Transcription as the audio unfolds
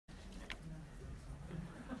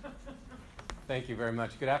Thank you very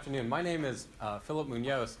much. Good afternoon. My name is Philip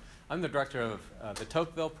Munoz. I'm the director of the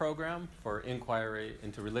Tocqueville Program for Inquiry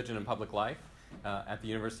into Religion and Public Life at the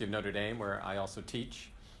University of Notre Dame, where I also teach.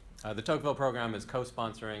 The Tocqueville Program is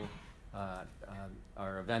co-sponsoring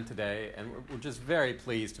our event today, and we're just very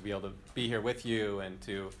pleased to be able to be here with you and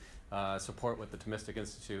to support what the Thomistic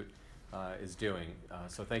Institute is doing.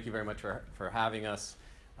 So thank you very much for having us,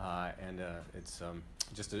 and it's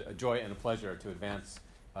just a joy and a pleasure to advance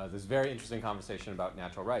this very interesting conversation about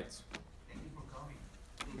natural rights. Thank you for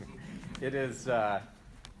coming. It is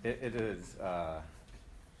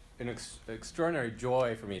an extraordinary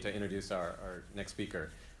joy for me to introduce our next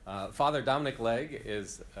speaker. Father Dominic Legge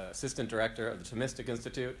is Assistant Director of the Thomistic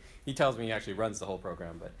Institute. He tells me he actually runs the whole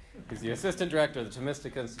program, but he's the Assistant Director of the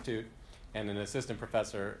Thomistic Institute and an Assistant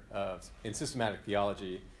Professor in Systematic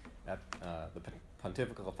Theology at the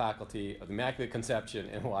Pontifical Faculty of the Immaculate Conception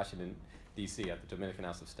in Washington, D.C. at the Dominican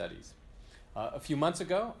House of Studies. A few months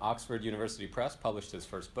ago, Oxford University Press published his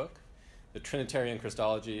first book, The Trinitarian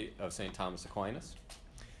Christology of St. Thomas Aquinas.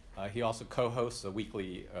 He also co-hosts a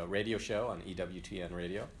weekly radio show on EWTN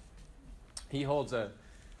Radio. He holds a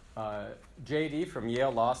JD from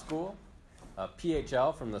Yale Law School, a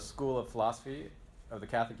PhL from the School of Philosophy of the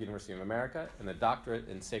Catholic University of America, and a doctorate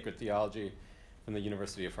in sacred theology from the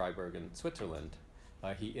University of Freiburg in Switzerland.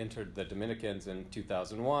 He entered the Dominicans in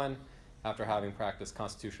 2001 after having practiced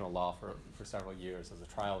constitutional law for several years as a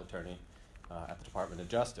trial attorney at the Department of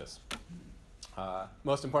Justice.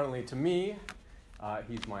 Most importantly to me,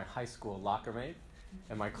 he's my high school locker mate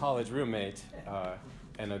and my college roommate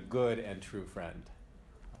and a good and true friend.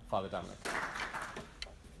 Father Dominic.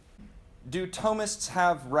 Do Thomists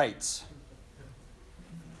have rights?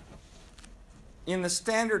 In the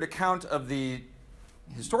standard account of the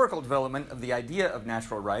historical development of the idea of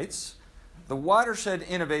natural rights, the watershed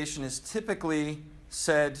innovation is typically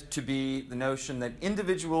said to be the notion that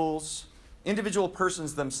individual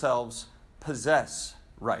persons themselves possess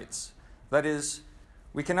rights. That is,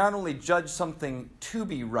 we can not only judge something to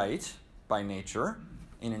be right by nature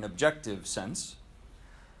in an objective sense,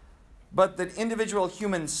 but that individual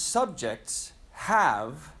human subjects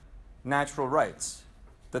have natural rights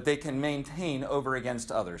that they can maintain over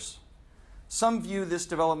against others. Some view this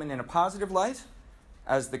development in a positive light,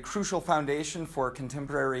 as the crucial foundation for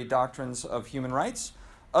contemporary doctrines of human rights.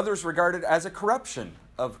 Others regard it as a corruption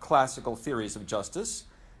of classical theories of justice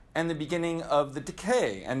and the beginning of the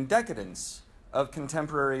decay and decadence of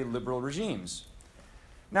contemporary liberal regimes.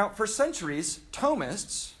 Now, for centuries,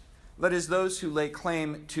 Thomists, that is, those who lay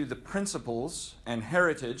claim to the principles and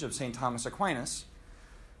heritage of St. Thomas Aquinas,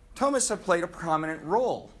 Thomists have played a prominent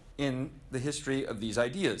role in the history of these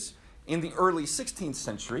ideas. In the early 16th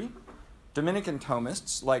century, Dominican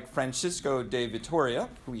Thomists like Francisco de Vitoria,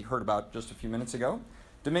 who we heard about just a few minutes ago,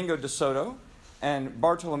 Domingo de Soto, and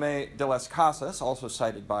Bartolomé de las Casas, also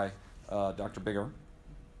cited by Dr. Bigger,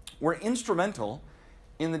 were instrumental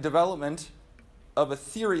in the development of a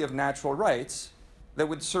theory of natural rights that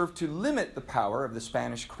would serve to limit the power of the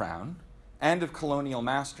Spanish crown and of colonial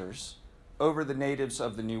masters over the natives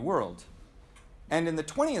of the New World. And in the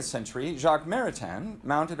 20th century, Jacques Maritain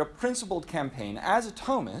mounted a principled campaign as a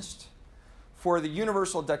Thomist for the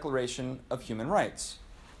Universal Declaration of Human Rights.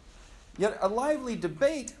 Yet a lively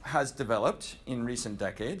debate has developed in recent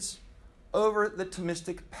decades over the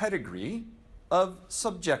Thomistic pedigree of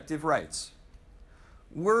subjective rights.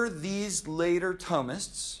 Were these later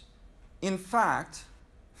Thomists, in fact,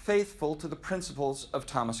 faithful to the principles of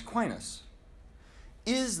Thomas Aquinas?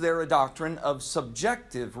 Is there a doctrine of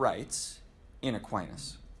subjective rights in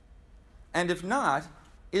Aquinas? And if not,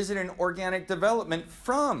 is it an organic development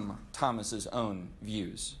from Thomas's own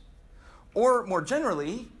views? Or more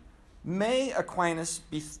generally, may Aquinas'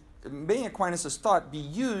 thought be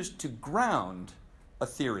used to ground a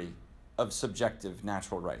theory of subjective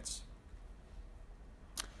natural rights?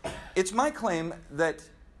 It's my claim that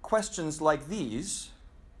questions like these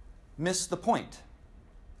miss the point.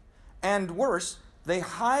 And worse, they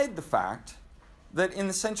hide the fact that in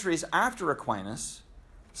the centuries after Aquinas,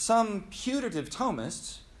 some putative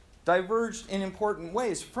Thomists diverged in important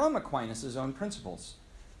ways from Aquinas' own principles.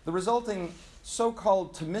 The resulting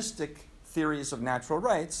so-called Thomistic theories of natural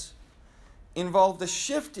rights involved a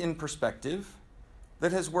shift in perspective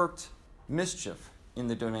that has worked mischief in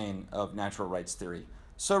the domain of natural rights theory.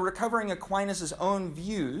 So recovering Aquinas' own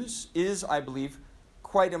views is, I believe,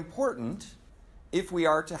 quite important if we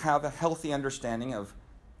are to have a healthy understanding of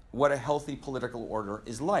what a healthy political order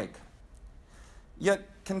is like. Yet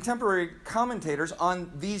contemporary commentators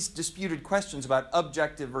on these disputed questions about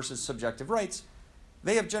objective versus subjective rights,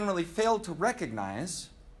 they have generally failed to recognize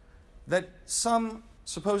that some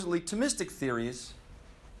supposedly Thomistic theories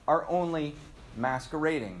are only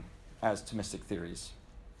masquerading as Thomistic theories.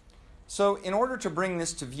 So in order to bring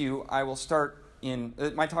this to view, I will start in,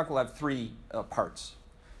 my talk will have three parts.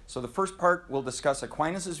 So the first part will discuss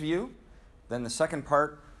Aquinas' view, then the second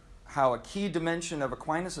part, how a key dimension of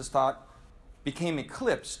Aquinas' thought became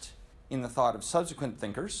eclipsed in the thought of subsequent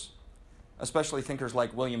thinkers, especially thinkers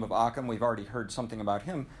like William of Ockham. We've already heard something about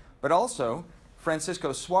him, but also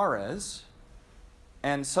Francisco Suarez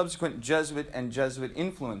and subsequent Jesuit and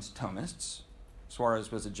Jesuit-influenced Thomists.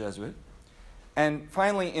 Suarez was a Jesuit. And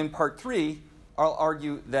finally, in part 3, I'll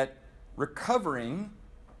argue that recovering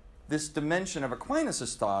this dimension of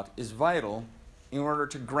Aquinas' thought is vital in order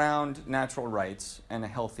to ground natural rights and a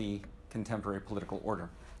healthy contemporary political order.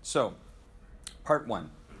 So, part 1.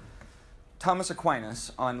 Thomas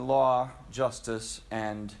Aquinas on law, justice,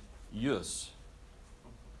 and jus.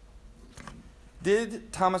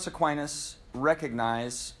 Did Thomas Aquinas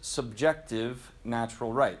recognize subjective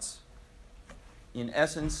natural rights? In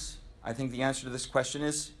essence, I think the answer to this question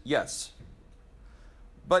is yes.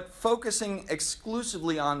 But focusing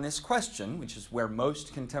exclusively on this question, which is where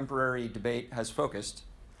most contemporary debate has focused,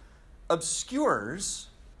 obscures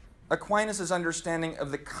Aquinas' understanding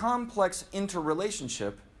of the complex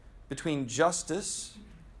interrelationship between justice,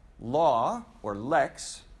 law, or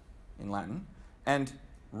lex in Latin, and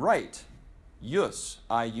right, jus,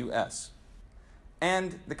 I-U-S,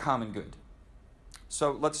 and the common good.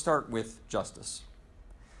 So let's start with justice.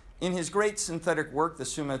 In his great synthetic work, the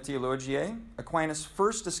Summa Theologiae, Aquinas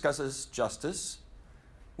first discusses justice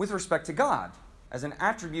with respect to God, as an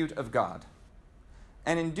attribute of God.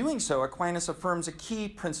 And in doing so, Aquinas affirms a key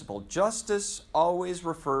principle. Justice always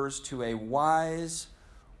refers to a wise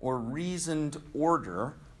or reasoned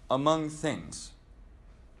order among things.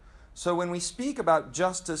 So when we speak about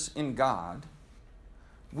justice in God,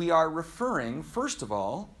 we are referring, first of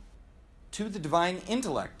all, to the divine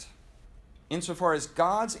intellect, insofar as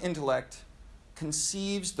God's intellect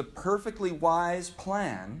conceives the perfectly wise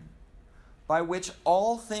plan by which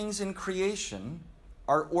all things in creation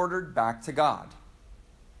are ordered back to God.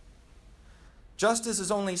 Justice is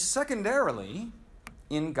only secondarily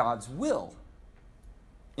in God's will,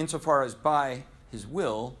 insofar as by his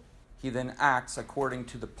will he then acts according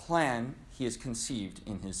to the plan he has conceived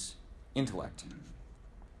in his intellect.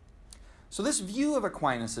 So this view of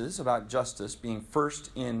Aquinas's about justice being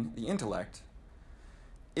first in the intellect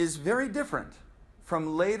is very different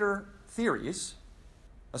from later theories,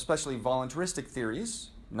 especially voluntaristic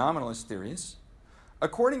theories, nominalist theories,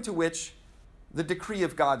 according to which the decree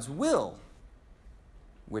of God's will,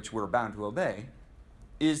 which we're bound to obey,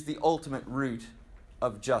 is the ultimate root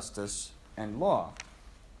of justice and law.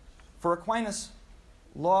 For Aquinas,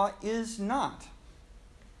 law is not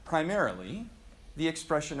primarily the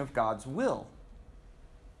expression of God's will.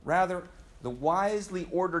 Rather, the wisely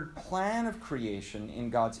ordered plan of creation in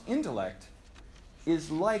God's intellect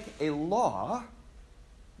is like a law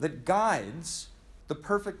that guides the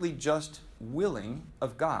perfectly just willing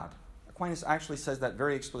of God. Aquinas actually says that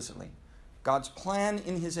very explicitly. God's plan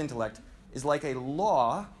in his intellect is like a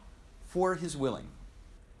law for his willing.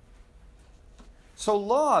 So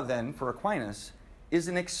law, then, for Aquinas, is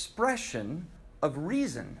an expression of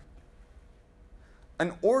reason,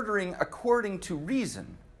 an ordering according to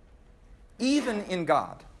reason, even in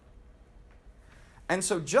God. And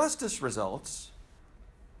so justice results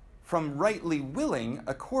from rightly willing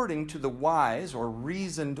according to the wise or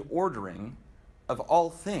reasoned ordering of all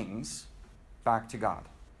things back to God.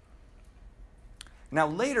 Now,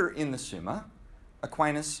 later in the Summa,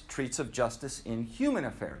 Aquinas treats of justice in human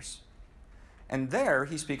affairs. And there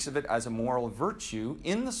he speaks of it as a moral virtue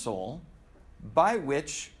in the soul by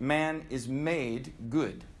which man is made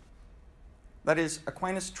good. That is,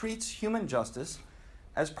 Aquinas treats human justice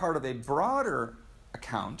as part of a broader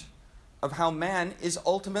account of how man is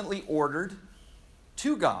ultimately ordered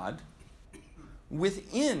to God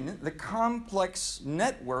within the complex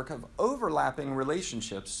network of overlapping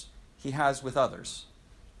relationships he has with others,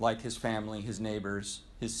 like his family, his neighbors,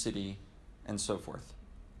 his city, and so forth.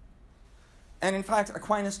 And in fact,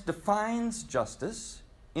 Aquinas defines justice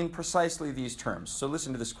in precisely these terms. So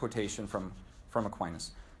listen to this quotation from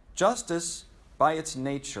Aquinas. Justice, by its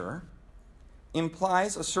nature,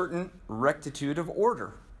 implies a certain rectitude of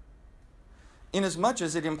order, inasmuch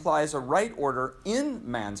as it implies a right order in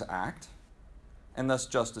man's act, and thus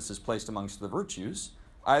justice is placed amongst the virtues,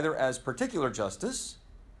 either as particular justice,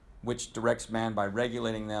 which directs man by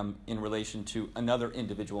regulating them in relation to another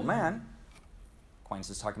individual man. Aquinas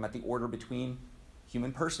is talking about the order between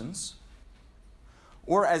human persons,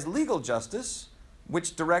 or as legal justice,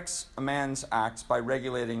 which directs a man's acts by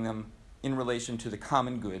regulating them in relation to the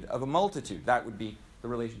common good of a multitude. That would be the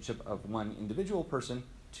relationship of one individual person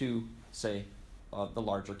to, say, the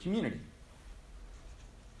larger community.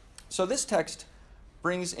 So this text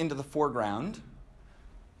brings into the foreground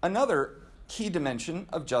another key dimension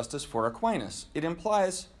of justice for Aquinas. It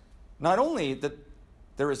implies not only that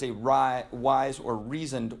there is a wise or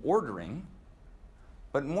reasoned ordering,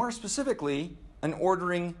 but more specifically, an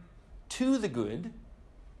ordering to the good.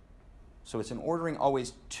 So it's an ordering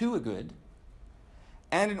always to a good,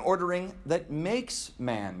 and an ordering that makes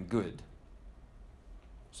man good.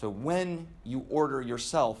 So when you order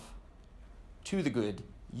yourself to the good,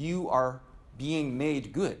 you are being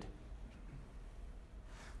made good.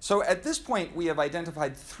 So at this point, we have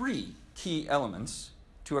identified three key elements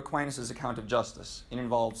to Aquinas' account of justice. It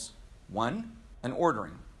involves 1, an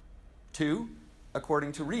ordering, 2,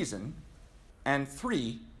 according to reason, and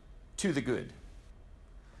 3, to the good.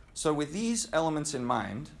 So with these elements in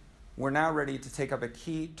mind, we're now ready to take up a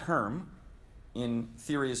key term in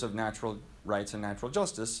theories of natural rights and natural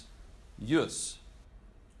justice, ius,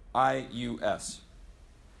 I-U-S.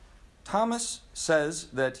 Thomas says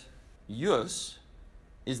that ius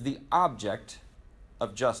is the object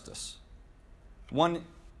of justice. One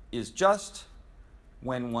is just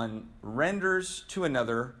when one renders to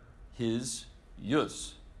another his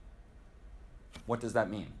ius. What does that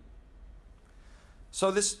mean? So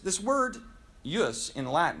this word ius in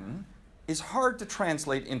Latin is hard to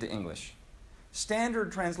translate into English.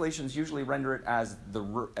 Standard translations usually render it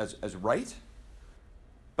as right,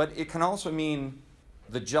 but it can also mean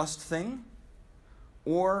the just thing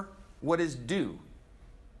or what is due.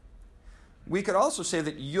 We could also say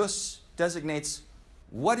that ius designates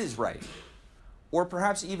what is right, or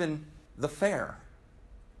perhaps even the fair.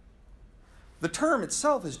 The term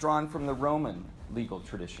itself is drawn from the Roman legal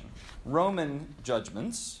tradition. Roman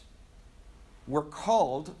judgments were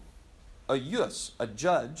called a ius. A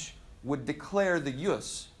judge would declare the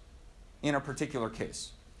ius in a particular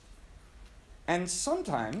case. And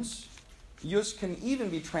sometimes ius can even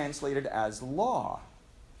be translated as law,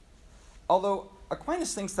 although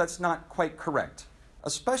Aquinas thinks that's not quite correct,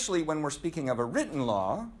 especially when we're speaking of a written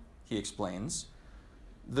law, he explains.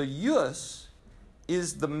 The ius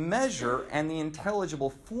is the measure and the intelligible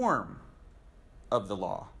form of the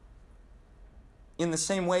law. In the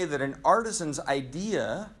same way that an artisan's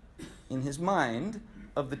idea in his mind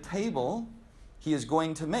of the table he is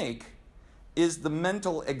going to make is the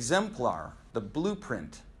mental exemplar, the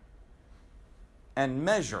blueprint and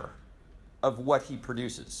measure of what he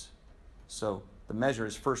produces. So the measure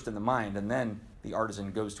is first in the mind, and then the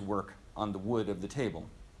artisan goes to work on the wood of the table.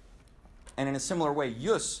 And in a similar way,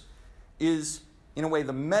 ius is, in a way,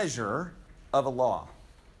 the measure of a law.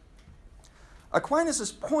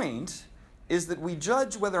 Aquinas' point is that we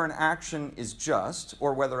judge whether an action is just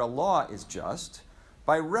or whether a law is just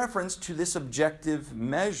by reference to this objective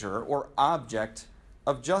measure or object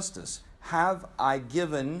of justice. Have I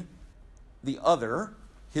given the other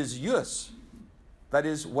his ius? That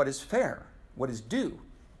is, what is fair, what is due.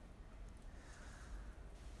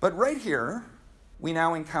 But right here, we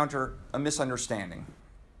now encounter a misunderstanding,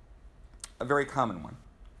 a very common one.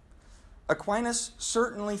 Aquinas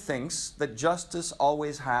certainly thinks that justice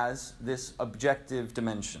always has this objective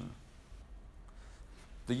dimension.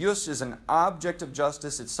 The ius is an object of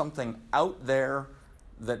justice. It's something out there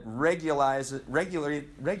that regulates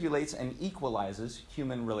and equalizes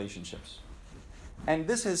human relationships. And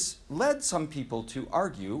this has led some people to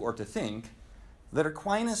argue or to think that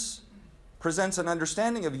Aquinas presents an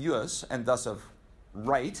understanding of ius, and thus of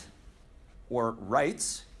right or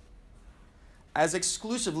rights, as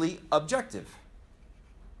exclusively objective,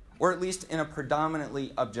 or at least in a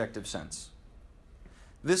predominantly objective sense.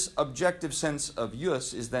 This objective sense of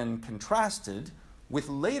ius is then contrasted with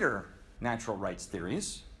later natural rights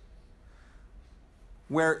theories,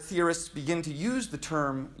 where theorists begin to use the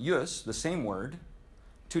term ius, the same word,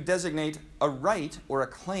 to designate a right or a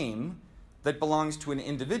claim that belongs to an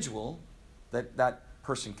individual that that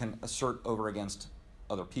person can assert over against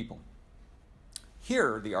other people.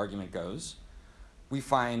 Here, the argument goes, we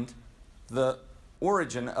find the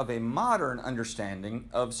origin of a modern understanding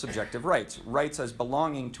of subjective rights, rights as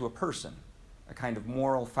belonging to a person, a kind of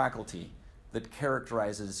moral faculty that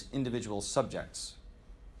characterizes individual subjects.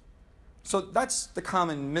 So that's the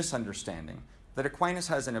common misunderstanding, that Aquinas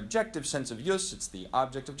has an objective sense of ius, it's the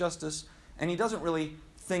object of justice, and he doesn't really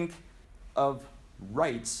think of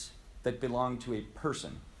rights that belong to a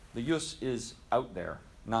person. The ius is out there,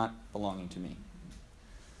 not belonging to me.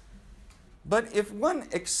 But if one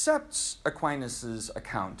accepts Aquinas'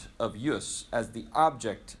 account of ius as the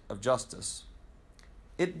object of justice,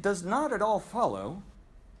 it does not at all follow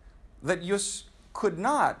that jus could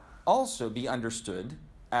not also be understood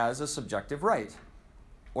as a subjective right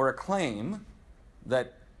or a claim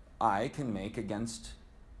that I can make against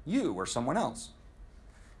you or someone else.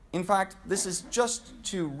 In fact, this is just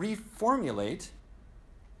to reformulate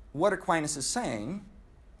what Aquinas is saying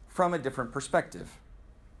from a different perspective.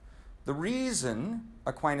 The reason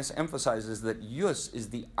Aquinas emphasizes that jus is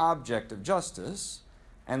the object of justice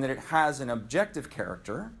and that it has an objective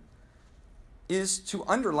character is to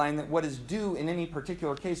underline that what is due in any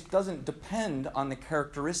particular case doesn't depend on the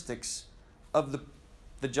characteristics of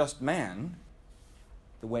the just man,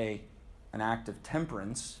 the way an act of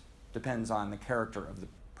temperance depends on the character of the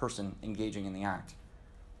person engaging in the act.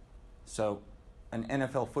 So an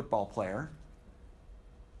NFL football player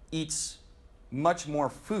eats much more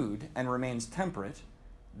food and remains temperate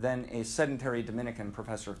than a sedentary Dominican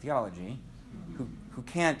professor of theology who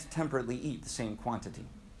can't temperately eat the same quantity.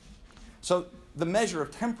 So the measure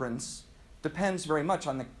of temperance depends very much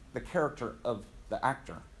on the character of the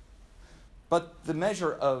actor. But the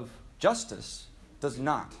measure of justice does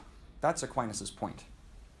not. That's Aquinas' point.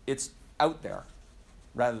 It's out there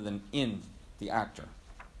rather than in the actor.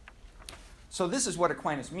 So this is what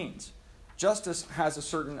Aquinas means. Justice has a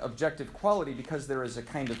certain objective quality because there is a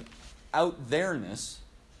kind of out-there-ness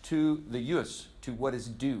to the jus, to what is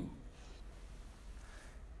due.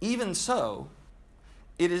 Even so,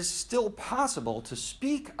 it is still possible to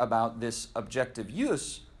speak about this objective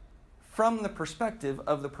jus from the perspective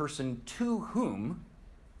of the person to whom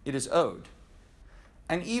it is owed,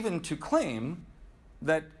 and even to claim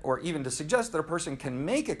that, or even to suggest that a person can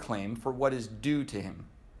make a claim for what is due to him,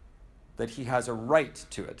 that he has a right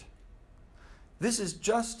to it. This is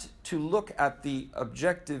just to look at the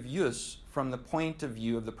objective jus from the point of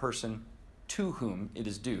view of the person to whom it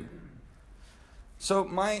is due. So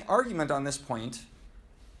my argument on this point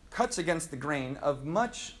cuts against the grain of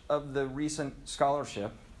much of the recent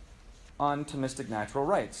scholarship on Thomistic natural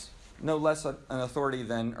rights. No less an authority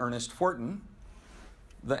than Ernest Fortin,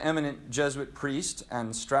 the eminent Jesuit priest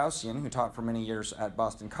and Straussian who taught for many years at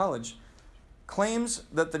Boston College, claims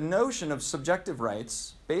that the notion of subjective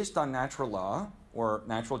rights based on natural law or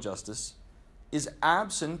natural justice is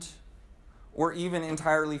absent or even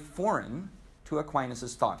entirely foreign to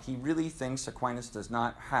Aquinas' thought. He really thinks Aquinas does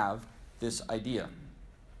not have this idea.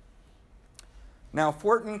 Now,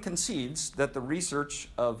 Fortin concedes that the research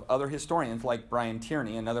of other historians like Brian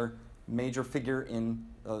Tierney, another major figure in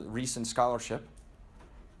recent scholarship,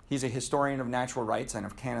 he's a historian of natural rights and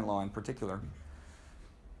of canon law in particular.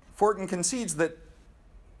 Fortin concedes that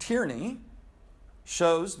Tierney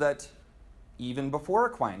shows that even before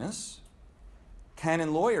Aquinas,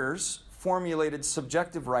 canon lawyers formulated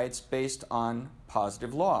subjective rights based on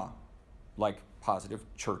positive law, like positive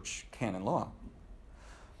church canon law.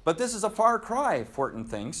 But this is a far cry, Fortin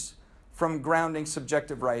thinks, from grounding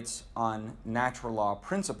subjective rights on natural law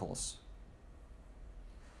principles.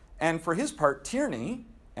 And for his part, Tierney,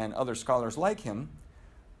 and other scholars like him,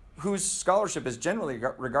 whose scholarship is generally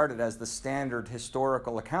regarded as the standard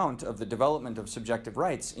historical account of the development of subjective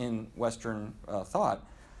rights in Western thought,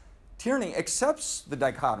 Tierney accepts the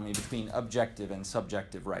dichotomy between objective and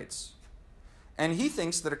subjective rights. And he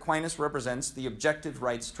thinks that Aquinas represents the objective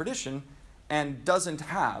rights tradition and doesn't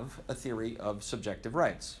have a theory of subjective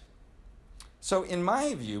rights. So in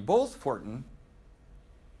my view, both Fortin,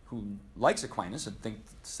 who likes Aquinas and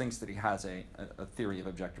thinks that he has a theory of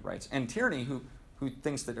objective rights, and Tierney, who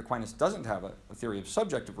thinks that Aquinas doesn't have a theory of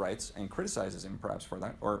subjective rights and criticizes him perhaps for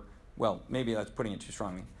that, or, well, maybe that's putting it too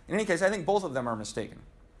strongly. In any case, I think both of them are mistaken.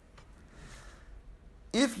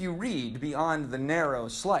 If you read beyond the narrow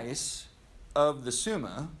slice of the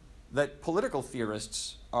Summa that political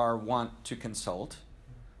theorists are wont to consult,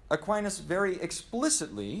 Aquinas very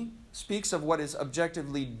explicitly speaks of what is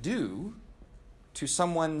objectively due to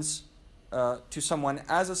someone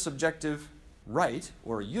as a subjective right,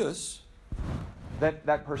 or jus,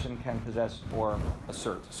 that person can possess or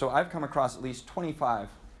assert. So I've come across at least 25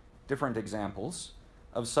 different examples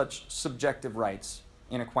of such subjective rights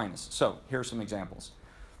in Aquinas. So here are some examples.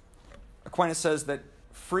 Aquinas says that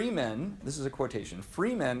free men, this is a quotation,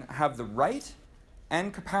 free men have the right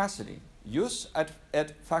and capacity, jus et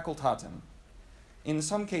facultatem, in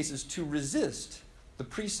some cases to resist the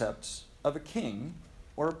precepts of a king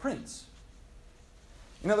or a prince.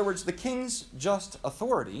 In other words, the king's just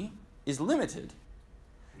authority is limited,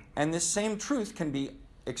 and this same truth can be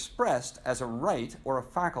expressed as a right or a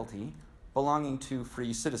faculty belonging to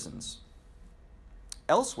free citizens.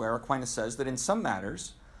 Elsewhere, Aquinas says that in some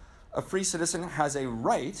matters, a free citizen has a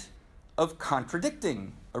right of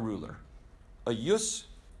contradicting a ruler, a jus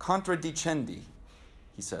contradicendi,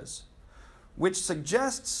 he says, which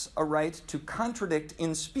suggests a right to contradict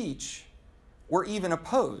in speech or even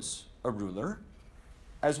oppose a ruler,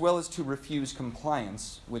 as well as to refuse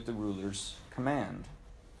compliance with the ruler's command.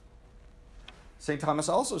 St. Thomas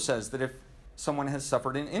also says that if someone has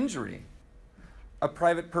suffered an injury, a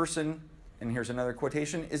private person, and here's another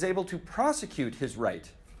quotation, is able to prosecute his right,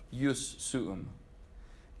 jus suum,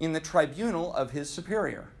 in the tribunal of his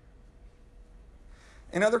superior.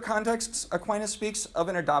 In other contexts, Aquinas speaks of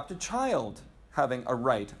an adopted child having a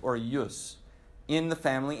right, or a jus, in the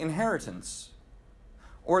family inheritance,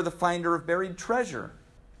 or the finder of buried treasure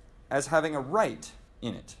as having a right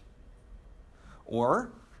in it,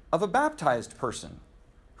 or of a baptized person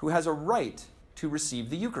who has a right to receive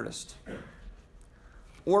the Eucharist,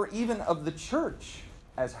 or even of the church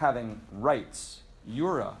as having rights,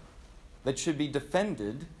 jura, that should be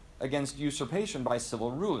defended against usurpation by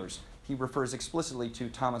civil rulers. He refers explicitly to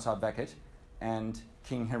Thomas à Becket and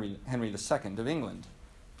King Henry II of England.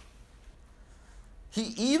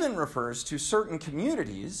 He even refers to certain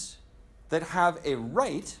communities that have a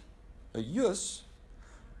right, a jus,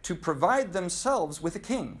 to provide themselves with a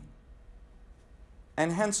king,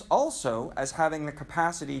 and hence also as having the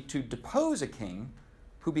capacity to depose a king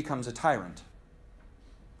who becomes a tyrant.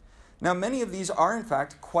 Now, many of these are in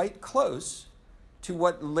fact quite close to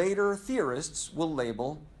what later theorists will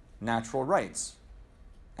label natural rights,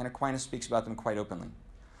 and Aquinas speaks about them quite openly.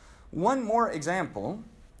 One more example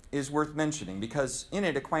is worth mentioning, because in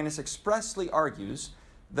it Aquinas expressly argues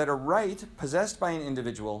that a right possessed by an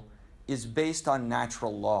individual is based on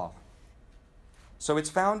natural law. So it's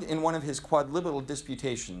found in one of his quadlibital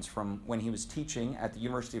disputations from when he was teaching at the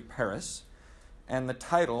University of Paris, and the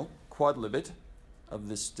title, quadlibit, of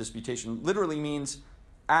this disputation literally means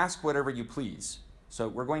ask whatever you please. So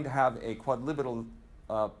we're going to have a quadlibital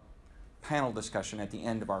panel discussion at the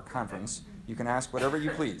end of our conference. You can ask whatever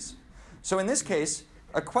you please. So in this case,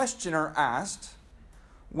 a questioner asked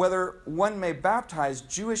whether one may baptize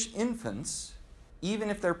Jewish infants even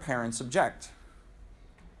if their parents object.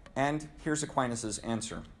 And here's Aquinas'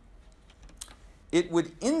 answer. It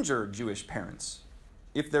would injure Jewish parents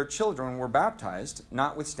if their children were baptized,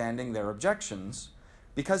 notwithstanding their objections,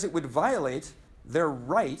 because it would violate their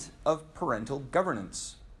right of parental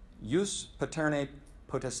governance, jus paternae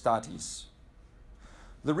potestatis.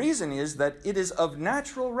 The reason is that it is of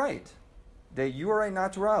natural right, de jure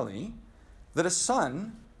naturali, that a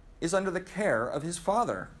son is under the care of his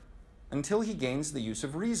father until he gains the use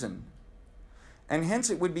of reason. And hence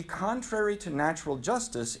it would be contrary to natural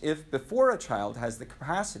justice if, before a child has the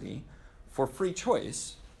capacity for free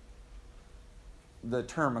choice, the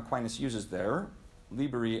term Aquinas uses there,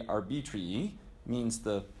 liberi arbitrii, means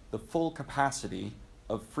the full capacity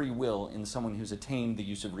of free will in someone who's attained the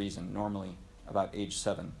use of reason, normally about age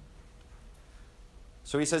 7.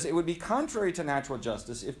 So he says it would be contrary to natural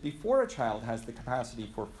justice if before a child has the capacity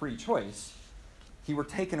for free choice, he were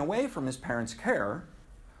taken away from his parents' care,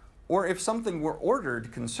 or if something were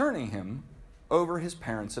ordered concerning him over his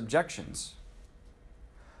parents' objections.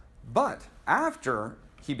 But after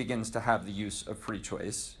he begins to have the use of free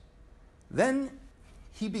choice, then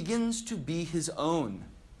he begins to be his own.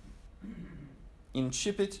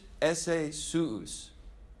 Incipit esse suus.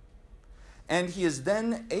 And he is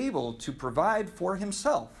then able to provide for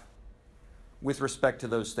himself with respect to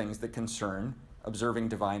those things that concern observing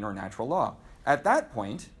divine or natural law. At that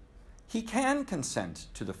point, he can consent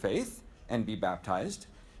to the faith and be baptized,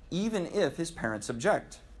 even if his parents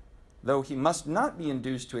object, though he must not be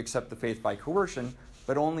induced to accept the faith by coercion,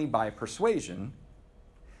 but only by persuasion,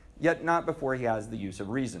 yet not before he has the use of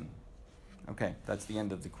reason. Okay, that's the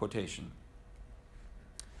end of the quotation.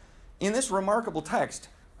 In this remarkable text,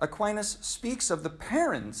 Aquinas speaks of the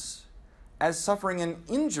parents as suffering an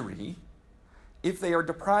injury if they are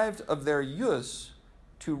deprived of their jus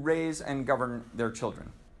to raise and govern their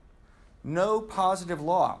children. No positive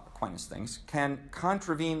law, Aquinas thinks, can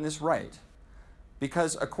contravene this right,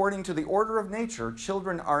 because according to the order of nature,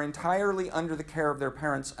 children are entirely under the care of their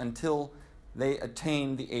parents until they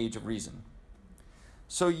attain the age of reason.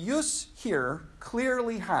 So jus here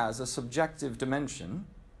clearly has a subjective dimension,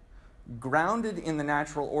 grounded in the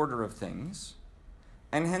natural order of things,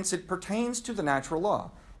 and hence it pertains to the natural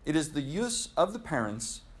law. It is the jus of the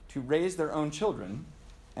parents to raise their own children,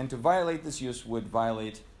 and to violate this jus would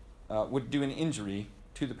do an injury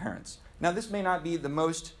to the parents. Now, this may not be the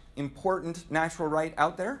most important natural right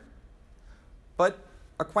out there, but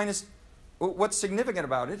Aquinas, what's significant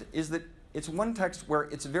about it is that it's one text where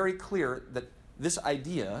it's very clear that this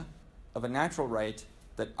idea of a natural right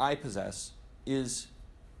that I possess is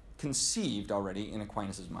conceived already in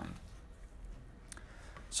Aquinas' mind.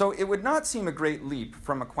 So it would not seem a great leap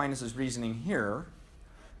from Aquinas' reasoning here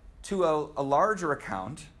to a larger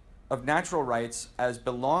account of natural rights as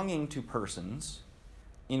belonging to persons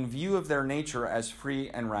in view of their nature as free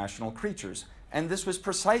and rational creatures. And this was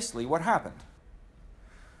precisely what happened.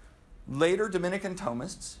 Later Dominican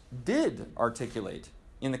Thomists did articulate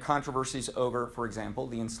in the controversies over, for example,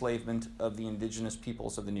 the enslavement of the indigenous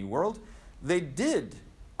peoples of the New World, they did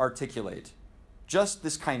articulate just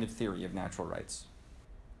this kind of theory of natural rights.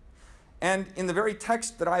 And in the very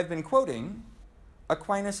text that I've been quoting,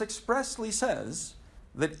 Aquinas expressly says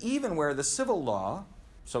that even where the civil law,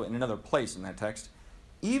 so in another place in that text,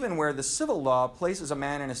 even where the civil law places a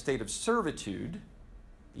man in a state of servitude,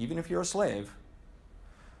 even if you're a slave,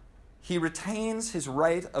 he retains his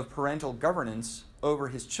right of parental governance over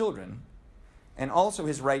his children, and also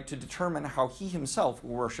his right to determine how he himself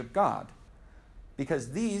will worship God,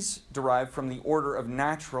 because these derive from the order of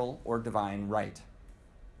natural or divine right.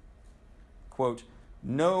 Quote,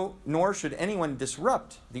 "No, nor should anyone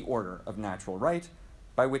disrupt the order of natural right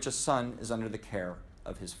by which a son is under the care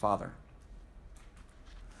of his father."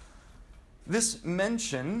 This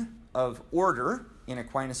mention of order in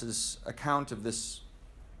Aquinas' account of this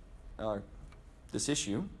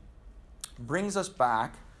issue brings us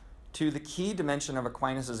back to the key dimension of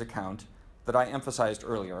Aquinas' account that I emphasized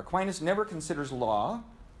earlier. Aquinas never considers law,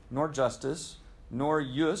 nor justice, nor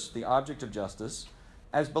jus, the object of justice,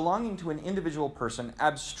 as belonging to an individual person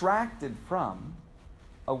abstracted from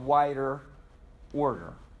a wider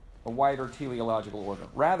order, a wider teleological order.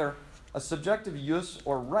 Rather, a subjective jus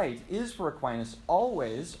or right is for Aquinas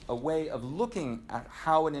always a way of looking at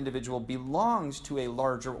how an individual belongs to a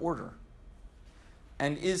larger order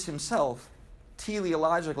and is himself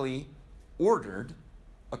teleologically ordered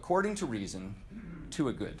according to reason to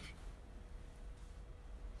a good.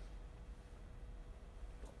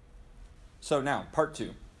 So now, part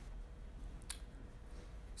two.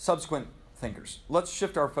 Subsequent thinkers. Let's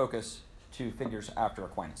shift our focus to figures after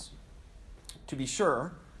Aquinas. To be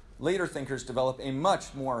sure, later thinkers develop a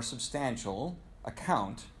much more substantial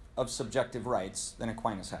account of subjective rights than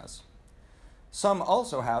Aquinas has. Some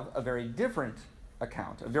also have a very different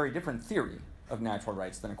account, a very different theory of natural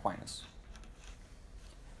rights than Aquinas.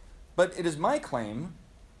 But it is my claim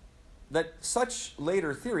that such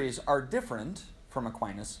later theories are different from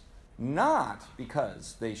Aquinas not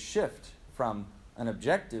because they shift from an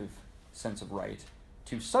objective sense of right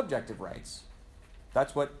to subjective rights.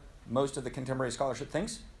 That's what most of the contemporary scholarship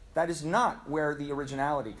thinks. That is not where the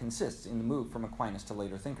originality consists in the move from Aquinas to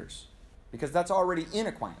later thinkers, because that's already in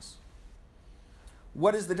Aquinas.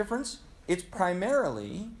 What is the difference? It's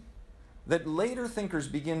primarily that later thinkers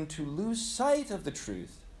begin to lose sight of the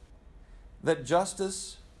truth that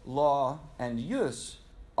justice, law, and jus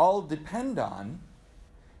all depend on,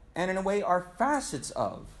 and in a way are facets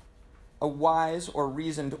of, a wise or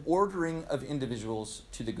reasoned ordering of individuals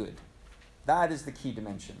to the good. That is the key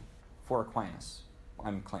dimension for Aquinas,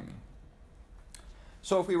 I'm claiming.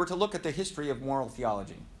 So if we were to look at the history of moral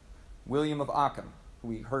theology, William of Ockham, who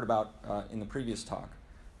we heard about in the previous talk,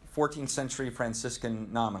 14th century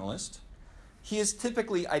Franciscan nominalist, he is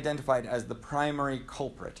typically identified as the primary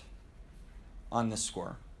culprit on this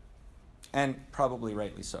score, and probably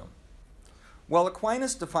rightly so. While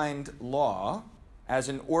Aquinas defined law as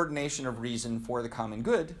an ordination of reason for the common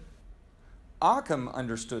good, Ockham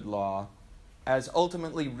understood law as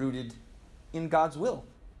ultimately rooted in God's will.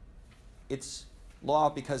 It's law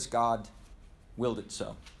because God willed it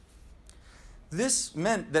so. This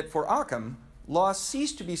meant that for Ockham, law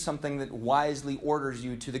ceased to be something that wisely orders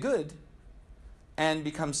you to the good and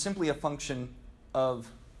becomes simply a function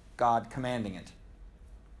of God commanding it.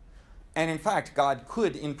 And in fact, God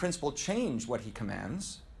could, in principle, change what he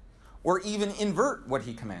commands or even invert what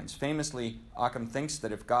he commands. Famously, Ockham thinks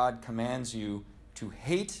that if God commands you to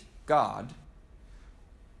hate God,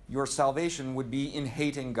 your salvation would be in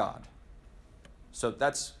hating God. So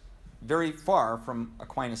that's very far from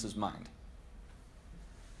Aquinas' mind.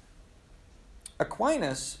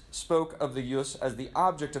 Aquinas spoke of the jus as the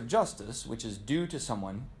object of justice, which is due to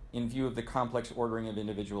someone in view of the complex ordering of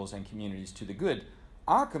individuals and communities to the good.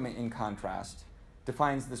 Ockham, in contrast,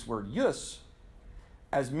 defines this word jus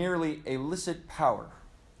as merely a licit power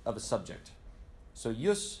of a subject. So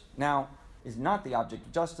jus now is not the object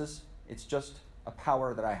of justice, it's just a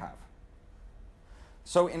power that I have.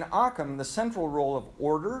 So in Ockham, the central role of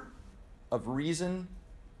order, of reason,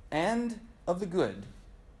 and of the good,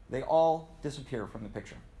 they all disappear from the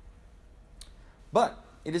picture. But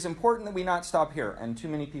it is important that we not stop here, and too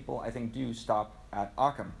many people, I think, do stop at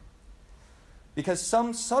Ockham. Because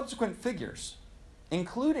some subsequent figures,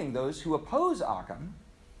 including those who oppose Ockham,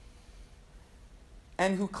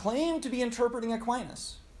 and who claim to be interpreting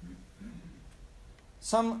Aquinas.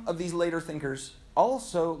 Some of these later thinkers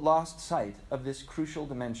also lost sight of this crucial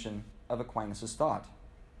dimension of Aquinas' thought.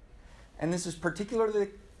 And this is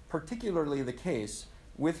particularly the case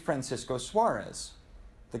with Francisco Suarez,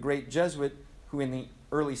 the great Jesuit who in the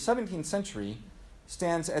early 17th century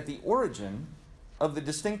stands at the origin of the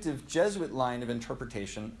distinctive Jesuit line of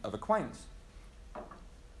interpretation of Aquinas.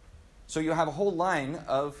 So you have a whole line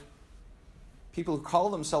of people who call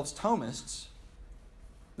themselves Thomists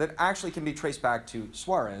that actually can be traced back to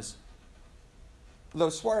Suarez. Though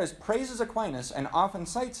Suarez praises Aquinas and often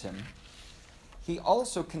cites him, he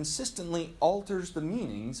also consistently alters the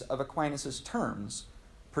meanings of Aquinas' terms,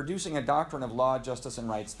 producing a doctrine of law, justice, and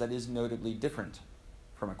rights that is notably different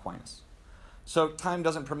from Aquinas. So time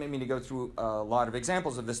doesn't permit me to go through a lot of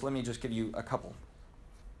examples of this. Let me just give you a couple.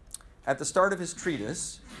 At the start of his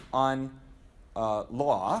treatise on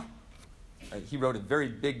law, he wrote a very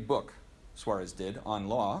big book, Suarez did, on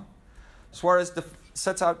law. Suarez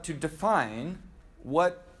sets out to define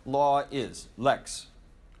what law is, lex.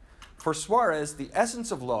 For Suarez, the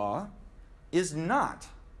essence of law is not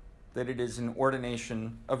that it is an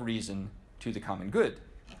ordination of reason to the common good.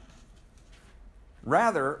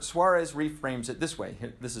 Rather, Suarez reframes it this way.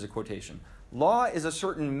 Here, this is a quotation. Law is a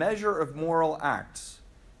certain measure of moral acts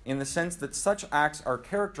in the sense that such acts are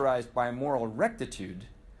characterized by moral rectitude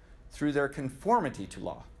through their conformity to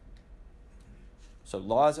law. So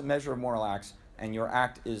law is a measure of moral acts, and your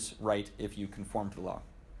act is right if you conform to the law.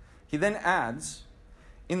 He then adds,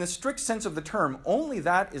 in the strict sense of the term, only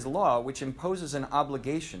that is law which imposes an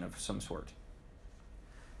obligation of some sort.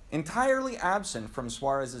 Entirely absent from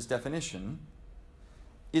Suarez's definition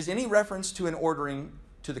is any reference to an ordering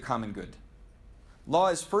to the common good. Law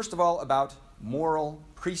is first of all about moral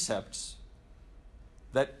precepts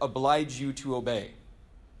that oblige you to obey.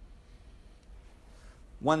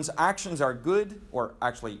 One's actions are good, or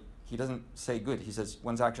actually, he doesn't say good, he says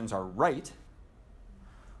one's actions are right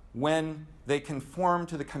when they conform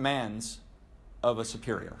to the commands of a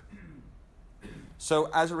superior.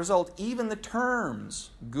 So as a result, even the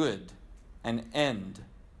terms good and end,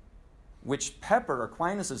 which pepper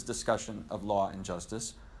Aquinas' discussion of law and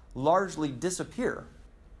justice, largely disappear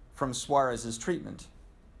from Suarez's treatment.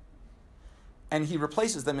 And he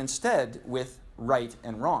replaces them instead with right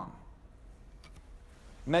and wrong.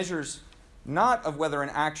 Measures not of whether an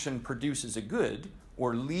action produces a good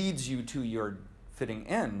or leads you to your fitting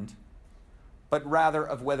end, but rather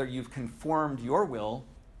of whether you've conformed your will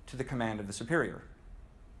to the command of the superior.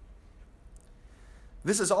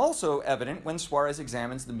 This is also evident when Suarez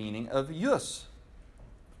examines the meaning of jus.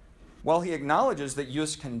 While he acknowledges that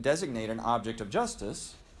jus can designate an object of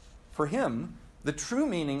justice, for him, the true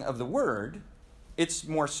meaning of the word, its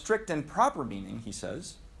more strict and proper meaning, he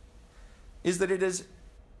says, is that it is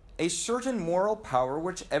a certain moral power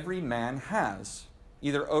which every man has,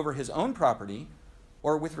 either over his own property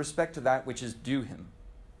or with respect to that which is due him.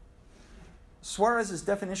 Suarez's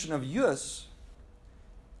definition of jus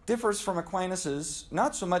differs from Aquinas's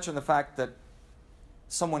not so much in the fact that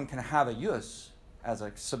someone can have a jus as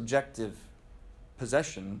a subjective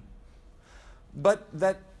possession, but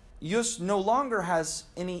that jus no longer has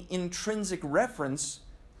any intrinsic reference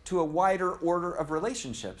to a wider order of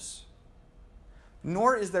relationships,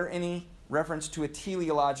 nor is there any reference to a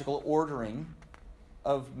teleological ordering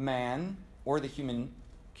of man or the human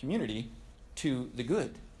community to the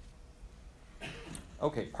good.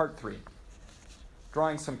 Okay, part 3.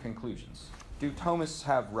 Drawing some conclusions. Do Thomists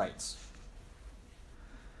have rights?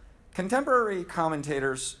 Contemporary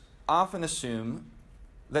commentators often assume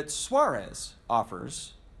that Suarez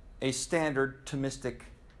offers a standard Thomistic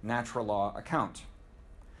natural law account.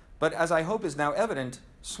 But as I hope is now evident,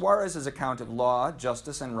 Suarez's account of law,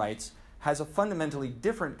 justice, and rights has a fundamentally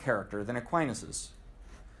different character than Aquinas's.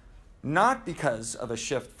 Not because of a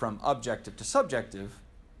shift from objective to subjective,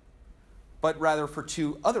 but rather for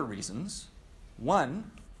two other reasons.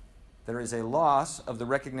 One, there is a loss of the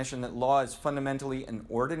recognition that law is fundamentally an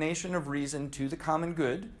ordination of reason to the common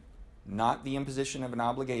good, not the imposition of an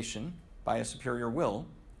obligation by a superior will.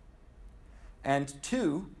 And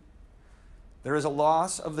two, there is a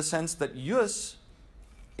loss of the sense that jus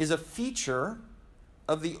is a feature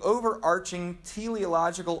of the overarching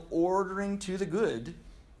teleological ordering to the good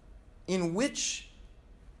in which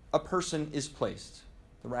a person is placed,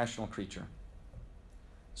 the rational creature.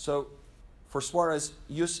 So, for Suarez,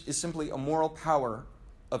 jus is simply a moral power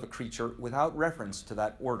of a creature without reference to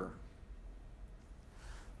that order.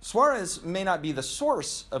 Suarez may not be the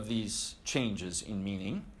source of these changes in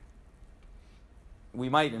meaning. We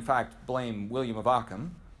might, in fact, blame William of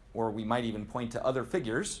Ockham, or we might even point to other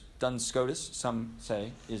figures. Duns Scotus, some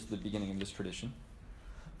say, is the beginning of this tradition.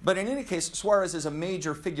 But in any case, Suarez is a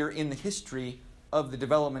major figure in the history of the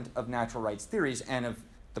development of natural rights theories and of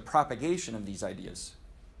the propagation of these ideas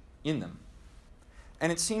in them.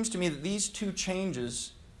 And it seems to me that these two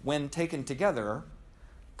changes, when taken together,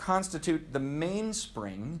 constitute the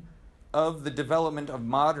mainspring of the development of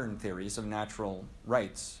modern theories of natural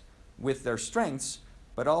rights, with their strengths,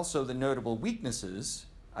 but also the notable weaknesses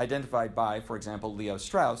identified by, for example, Leo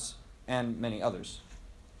Strauss and many others.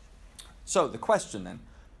 So the question then,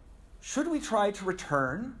 should we try to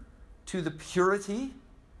return to the purity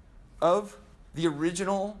of the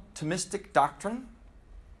original Thomistic doctrine?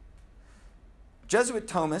 Jesuit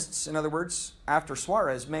Thomists, in other words, after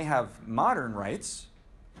Suarez, may have modern rights,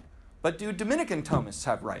 but do Dominican Thomists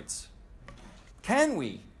have rights? Can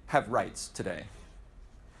we have rights today?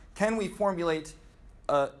 Can we formulate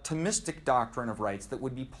a Thomistic doctrine of rights that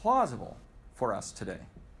would be plausible for us today?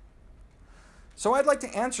 So I'd like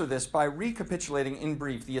to answer this by recapitulating in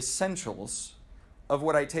brief the essentials of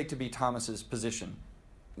what I take to be Thomas's position,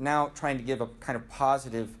 now trying to give a kind of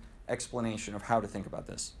positive explanation of how to think about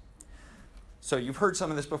this. So you've heard some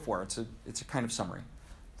of this before. It's a kind of summary.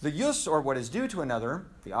 The jus, or what is due to another,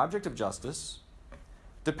 the object of justice,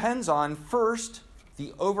 depends on, first,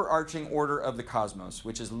 the overarching order of the cosmos,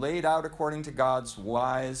 which is laid out according to God's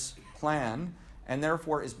wise plan, and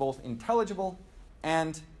therefore is both intelligible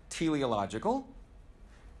and teleological,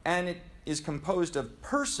 and it is composed of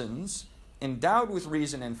persons endowed with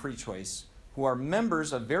reason and free choice, who are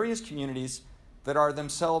members of various communities that are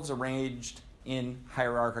themselves arranged in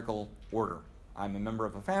hierarchical order. I'm a member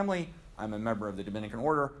of a family, I'm a member of the Dominican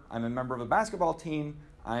order, I'm a member of a basketball team,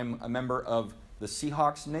 I'm a member of the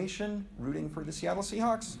Seahawks Nation, rooting for the Seattle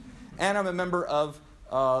Seahawks, and I'm a member of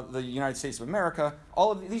the United States of America.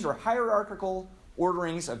 All of these are hierarchical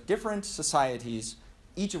orderings of different societies,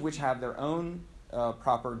 each of which have their own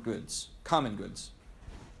proper goods, common goods.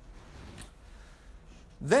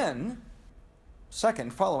 Then,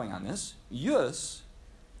 second, following on this, jus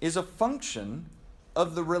is a function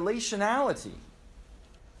of the relationality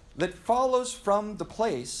that follows from the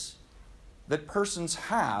place that persons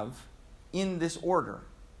have in this order.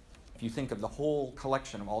 If you think of the whole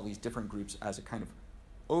collection of all these different groups as a kind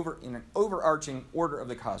of in an overarching order of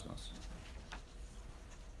the cosmos.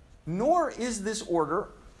 Nor is this order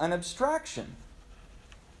an abstraction.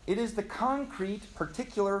 It is the concrete,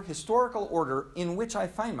 particular, historical order in which I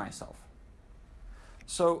find myself.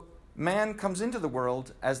 So man comes into the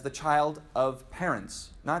world as the child of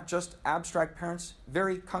parents, not just abstract parents,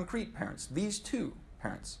 very concrete parents, these two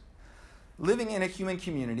parents, living in a human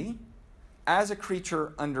community as a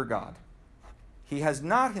creature under God. He has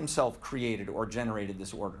not himself created or generated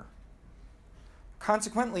this order.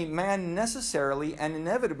 Consequently, man necessarily and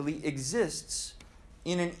inevitably exists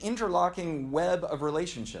in an interlocking web of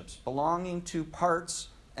relationships belonging to parts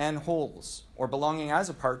and wholes, or belonging as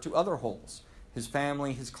a part to other wholes. His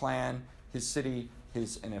family, his clan, his city,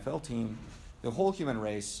 his NFL team, the whole human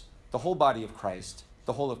race, the whole body of Christ,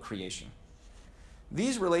 the whole of creation.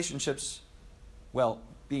 These relationships, well,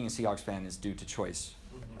 being a Seahawks fan is due to choice.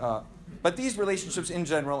 But these relationships in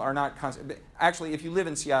general are not constant. Actually, if you live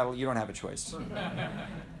in Seattle, you don't have a choice.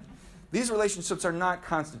 These relationships are not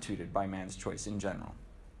constituted by man's choice in general.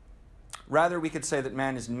 Rather, we could say that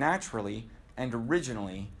man is naturally and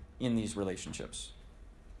originally in these relationships.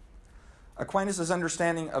 Aquinas'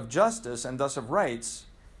 understanding of justice and thus of rights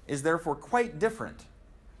is therefore quite different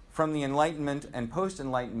from the Enlightenment and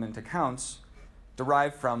post-Enlightenment accounts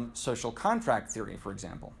derived from social contract theory, for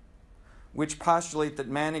example, which postulate that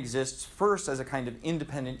man exists first as a kind of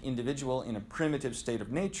independent individual in a primitive state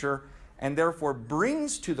of nature, and therefore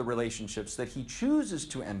brings to the relationships that he chooses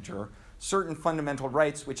to enter certain fundamental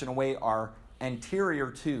rights which in a way are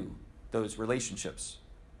anterior to those relationships.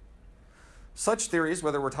 Such theories,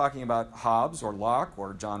 whether we're talking about Hobbes or Locke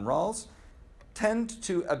or John Rawls, tend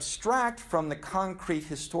to abstract from the concrete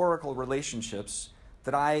historical relationships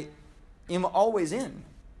that I am always in.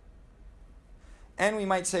 And we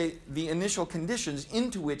might say the initial conditions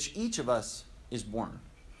into which each of us is born.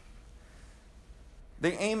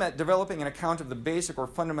 They aim at developing an account of the basic or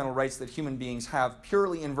fundamental rights that human beings have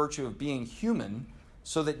purely in virtue of being human,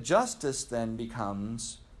 so that justice then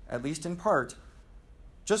becomes, at least in part,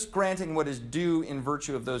 just granting what is due in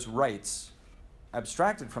virtue of those rights,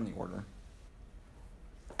 abstracted from the order,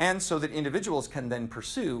 and so that individuals can then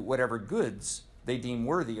pursue whatever goods they deem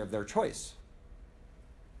worthy of their choice.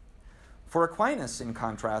 For Aquinas, in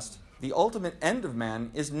contrast, the ultimate end of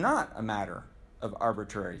man is not a matter of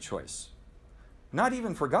arbitrary choice, not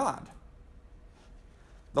even for God.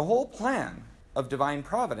 The whole plan of divine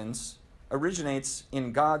providence originates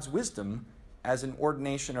in God's wisdom as an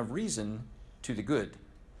ordination of reason to the good,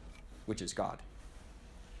 which is God.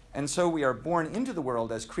 And so we are born into the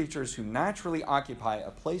world as creatures who naturally occupy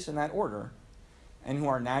a place in that order and who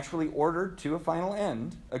are naturally ordered to a final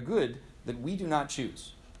end, a good that we do not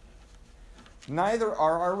choose. Neither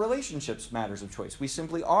are our relationships matters of choice. We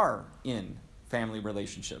simply are in family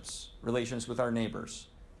relationships, relations with our neighbors,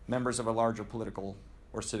 members of a larger political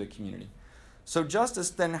or civic community. So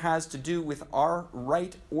justice then has to do with our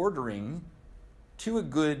right ordering to a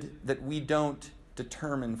good that we don't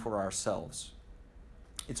determine for ourselves.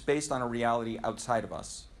 It's based on a reality outside of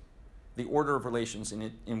us, the order of relations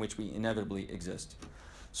in which we inevitably exist.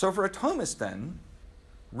 So for a Thomist then,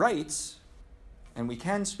 rights, and we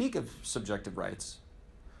can speak of subjective rights,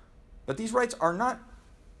 but these rights are not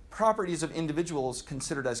properties of individuals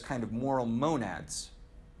considered as kind of moral monads,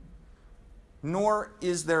 nor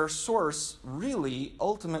is their source really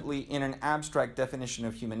ultimately in an abstract definition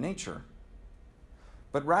of human nature,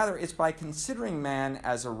 but rather it's by considering man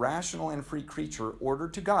as a rational and free creature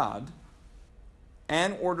ordered to God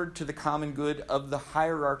and ordered to the common good of the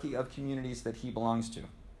hierarchy of communities that he belongs to.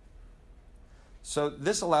 So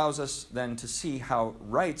this allows us then to see how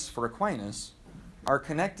rights for Aquinas are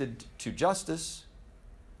connected to justice,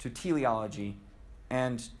 to teleology,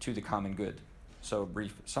 and to the common good. So a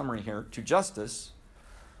brief summary here. To justice,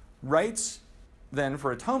 rights then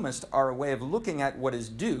for a Thomist are a way of looking at what is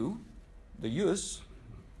due, the jus,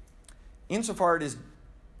 insofar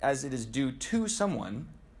as it is due to someone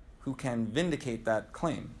who can vindicate that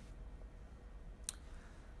claim.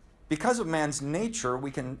 Because of man's nature, we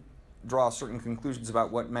can draw certain conclusions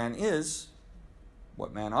about what man is,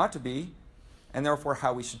 what man ought to be, and therefore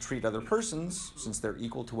how we should treat other persons, since they're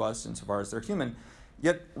equal to us insofar as they're human.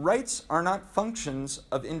 Yet rights are not functions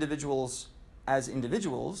of individuals as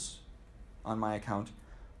individuals, on my account,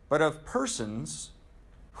 but of persons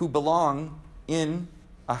who belong in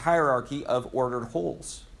a hierarchy of ordered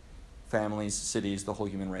wholes, families, cities, the whole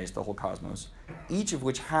human race, the whole cosmos, each of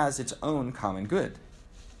which has its own common good.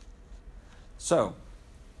 So,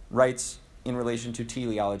 rights in relation to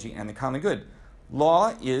teleology and the common good.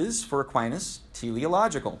 Law is, for Aquinas,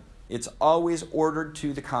 teleological. It's always ordered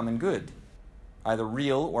to the common good, either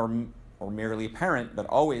real or merely apparent, but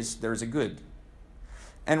always there's a good.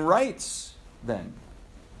 And rights, then,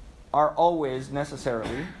 are always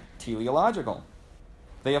necessarily teleological.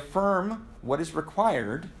 They affirm what is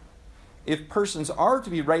required if persons are to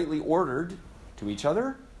be rightly ordered to each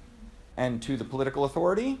other and to the political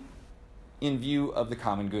authority in view of the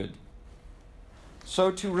common good.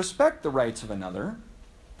 So to respect the rights of another,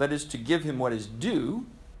 that is to give him what is due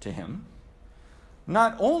to him,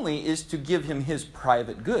 not only is to give him his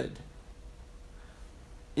private good,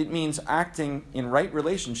 it means acting in right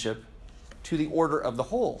relationship to the order of the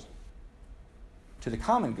whole, to the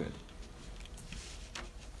common good.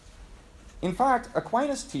 In fact,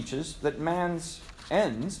 Aquinas teaches that man's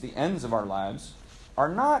ends, the ends of our lives, are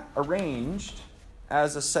not arranged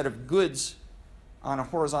as a set of goods on a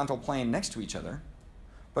horizontal plane next to each other,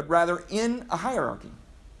 but rather in a hierarchy.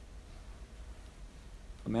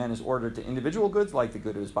 A man is ordered to individual goods like the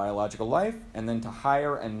good of his biological life, and then to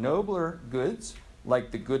higher and nobler goods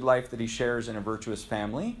like the good life that he shares in a virtuous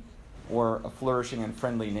family, or a flourishing and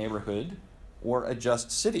friendly neighborhood, or a just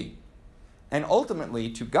city, and ultimately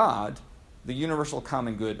to God, the universal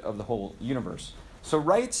common good of the whole universe. So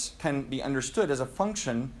rights can be understood as a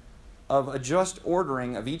function of a just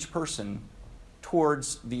ordering of each person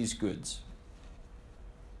towards these goods.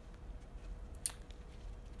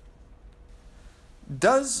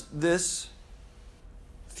 Does this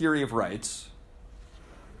theory of rights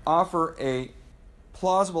offer a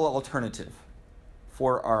plausible alternative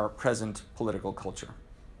for our present political culture?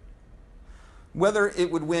 Whether it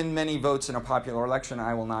would win many votes in a popular election,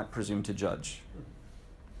 I will not presume to judge.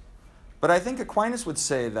 But I think Aquinas would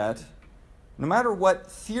say that no matter what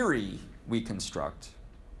theory we construct,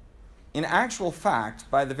 in actual fact,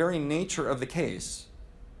 by the very nature of the case,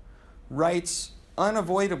 rights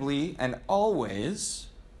unavoidably and always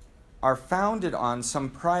are founded on some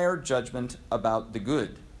prior judgment about the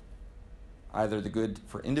good, either the good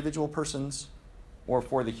for individual persons or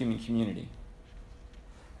for the human community.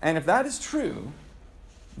 And if that is true,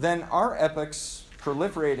 then our epoch's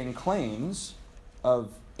proliferating claims of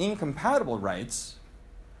incompatible rights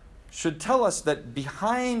should tell us that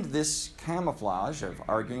behind this camouflage of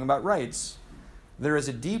arguing about rights, there is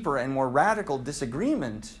a deeper and more radical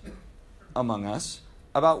disagreement among us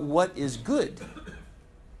about what is good.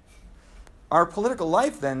 Our political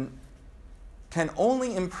life, then, can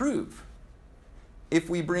only improve if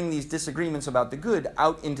we bring these disagreements about the good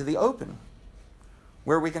out into the open,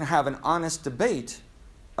 where we can have an honest debate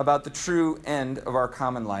about the true end of our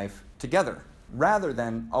common life together, rather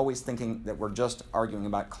than always thinking that we're just arguing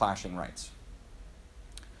about clashing rights.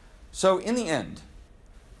 So in the end,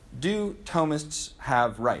 do Thomists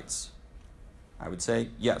have rights? I would say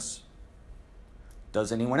yes.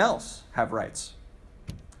 Does anyone else have rights?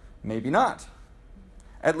 Maybe not.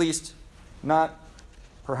 At least not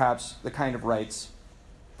perhaps the kind of rights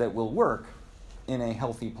that will work in a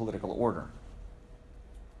healthy political order.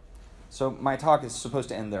 So my talk is supposed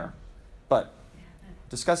to end there. But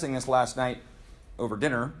discussing this last night over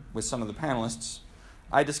dinner with some of the panelists,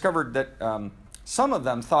 I discovered that some of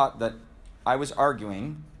them thought that I was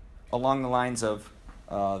arguing along the lines of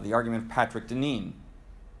the argument of Patrick Deneen.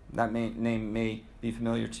 That name may be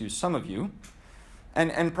familiar to some of you.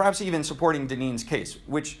 And perhaps even supporting Deneen's case,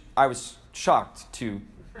 which I was shocked to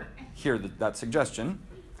hear that suggestion,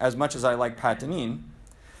 as much as I like Pat Deneen.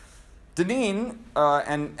 Deneen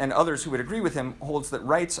and others who would agree with him holds that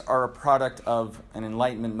rights are a product of an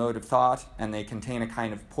Enlightenment mode of thought, and they contain a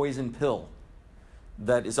kind of poison pill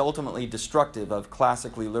that is ultimately destructive of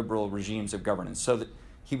classically liberal regimes of governance. So that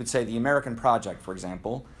he would say the American project, for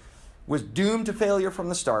example, was doomed to failure from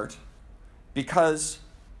the start because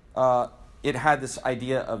it had this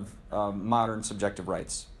idea of modern subjective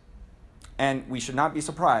rights. And we should not be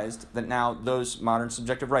surprised that now those modern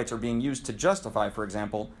subjective rights are being used to justify, for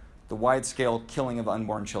example, the wide-scale killing of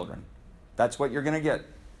unborn children. That's what you're going to get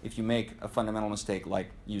if you make a fundamental mistake like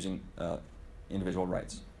using individual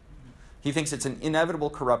rights. He thinks it's an inevitable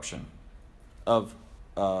corruption of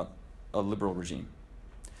a liberal regime.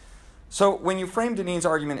 So when you frame Deneen's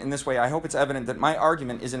argument in this way, I hope it's evident that my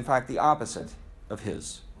argument is in fact the opposite of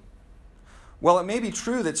his. While it may be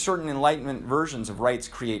true that certain Enlightenment versions of rights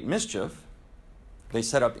create mischief, they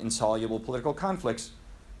set up insoluble political conflicts,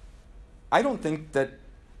 I don't think that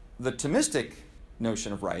the Thomistic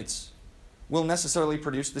notion of rights will necessarily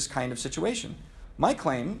produce this kind of situation. My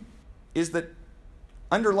claim is that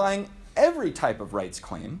underlying every type of rights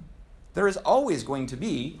claim, there is always going to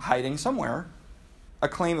be, hiding somewhere, a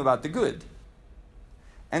claim about the good.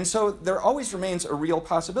 And so there always remains a real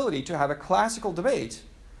possibility to have a classical debate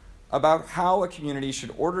about how a community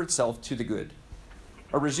should order itself to the good.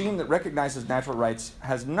 A regime that recognizes natural rights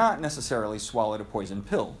has not necessarily swallowed a poison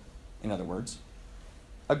pill. In other words,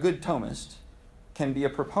 a good Thomist can be a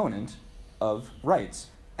proponent of rights.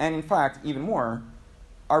 And in fact, even more,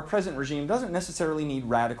 our present regime doesn't necessarily need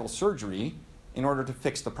radical surgery in order to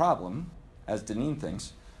fix the problem, as Deneen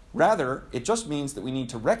thinks. Rather, it just means that we need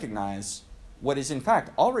to recognize what is in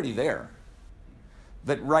fact already there,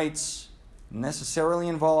 that rights necessarily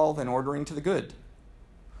involve an ordering to the good.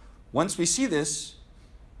 Once we see this,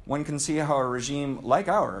 one can see how a regime like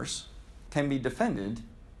ours can be defended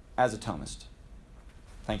as a Thomist.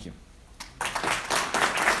 Thank you.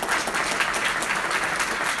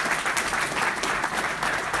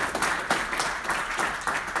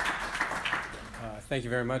 Thank you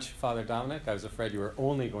very much, Father Dominic. I was afraid you were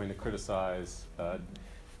only going to criticize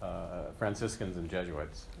Franciscans and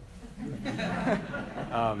Jesuits.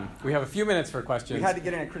 We have a few minutes for questions. We had to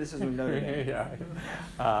get in a criticism of Notre Dame.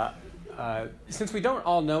 Yeah. Since we don't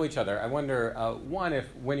all know each other, I wonder, one, if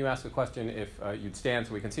when you ask a question, if you'd stand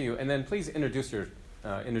so we can see you, and then please introduce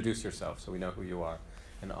yourself so we know who you are,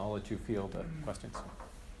 and I'll let you field the questions.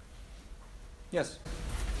 Yes.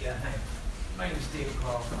 Yeah, hi. My name is David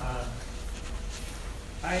Carl.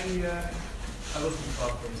 I listen to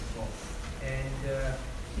Bob Principle, and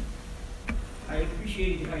I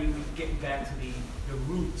appreciated how you were getting back to the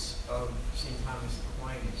roots of St. Thomas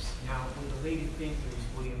Aquinas. Now, with the later thinkers,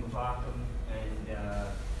 William of Ockham and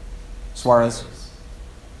Suarez.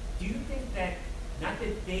 Do you think that, not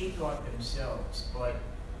that they thought themselves, but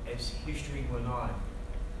as history went on,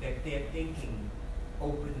 that their thinking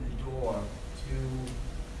opened the door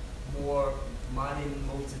to more modern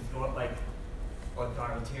modes of thought, like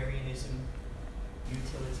authoritarianism,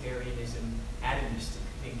 utilitarianism, atomistic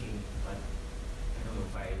thinking? Like, I don't know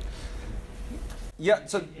if I... Yeah,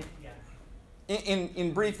 so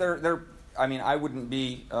in brief, I mean, I wouldn't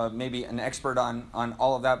be maybe an expert on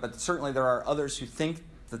all of that, but certainly there are others who think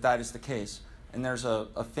that is the case. And there's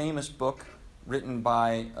a famous book written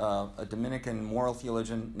by a Dominican moral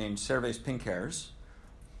theologian named Serves Pinckaers,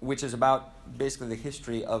 which is about basically the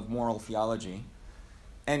history of moral theology.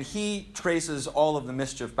 And he traces all of the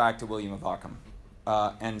mischief back to William of Ockham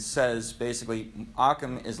and says basically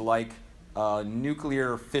Ockham is like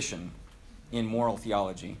nuclear fission in moral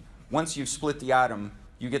theology. Once you've split the atom,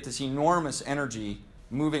 you get this enormous energy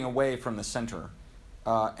moving away from the center.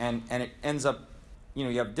 And it ends up, you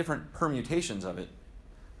have different permutations of it.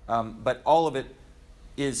 But all of it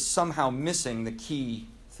is somehow missing the key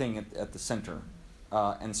thing at the center.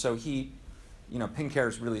 And so he,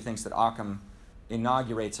 Pincair's really thinks that Occam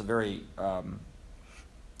inaugurates a very,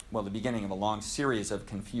 the beginning of a long series of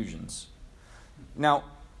confusions. Now,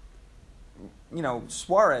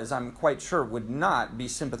 Suarez, I'm quite sure, would not be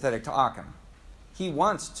sympathetic to Occam. He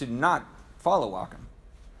wants to not follow Occam.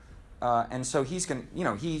 And so he's going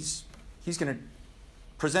to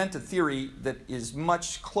present a theory that is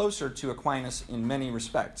much closer to Aquinas in many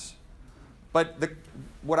respects. But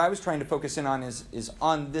what I was trying to focus in on is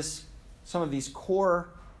on some of these core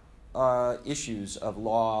issues of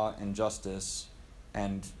law and justice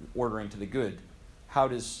and ordering to the good. How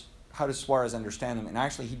does Suarez understand them? And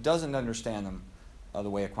actually, he doesn't understand them the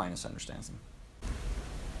way Aquinas understands them.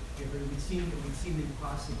 Yeah, but it would seem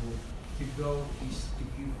impossible to go, if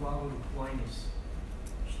you followed Aquinas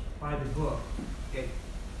by the book, that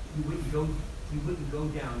you wouldn't go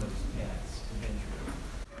down those paths eventually.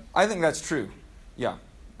 I think that's true. Yeah,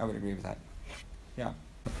 I would agree with that. Yeah.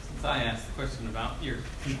 Since I asked the question about your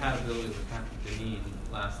compatibility with Patrick Deneen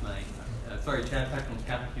last night, Chad Peckham's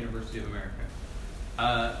Catholic University of America,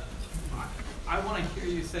 I want to hear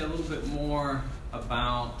you say a little bit more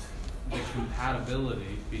about the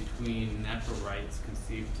compatibility between natural rights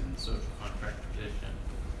conceived in social contract tradition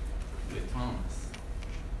with Thomists.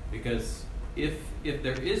 Because if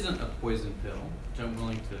there isn't a poison pill, which I'm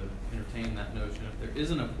willing to entertain that notion, if there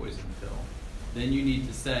isn't a poison pill, then you need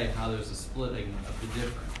to say how there's a splitting of the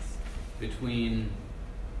difference between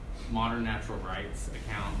modern natural rights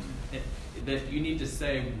account. That you need to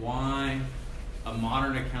say why a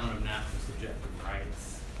modern account of natural subjective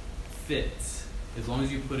rights fits, as long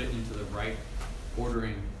as you put it into the right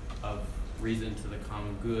ordering of reason to the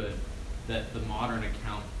common good, that the modern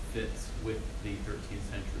account fits with the 13th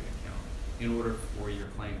century account in order for your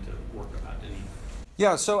claim to work about Deneen.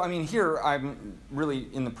 Yeah, so here I'm really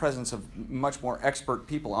in the presence of much more expert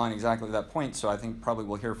people on exactly that point, so I think probably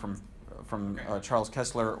we'll hear from Charles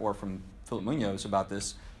Kessler or from Philip Munoz about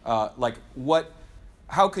this.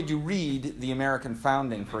 How could you read the American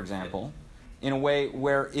founding, for example, in a way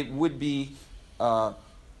where it would be, a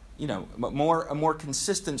more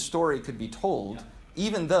consistent story could be told,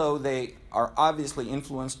 even though they are obviously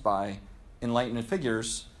influenced by Enlightenment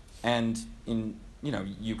figures, and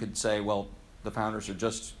you could say, well, the founders are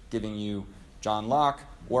just giving you John Locke,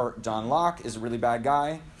 or John Locke is a really bad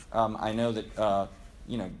guy. I know that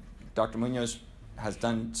Dr. Munoz has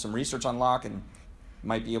done some research on Locke and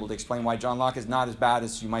might be able to explain why John Locke is not as bad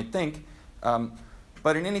as you might think.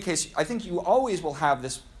 But in any case, I think you always will have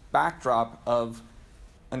this backdrop of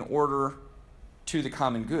an order to the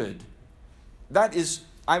common good. That is,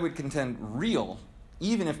 I would contend, real,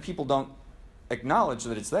 even if people don't acknowledge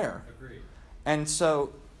that it's there. Agreed. And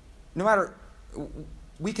so, no matter,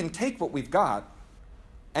 we can take what we've got,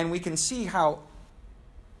 and we can see how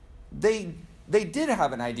they did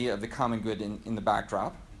have an idea of the common good in the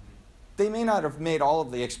backdrop. They may not have made all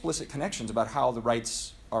of the explicit connections about how the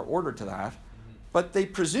rights are ordered to that, but they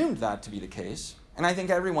presumed that to be the case. And I think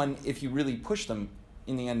everyone, if you really push them,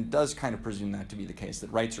 in the end does kind of presume that to be the case,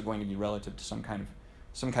 that rights are going to be relative to some kind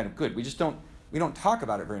of good. We don't talk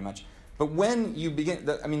about it very much. But when you begin,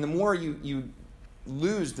 the more you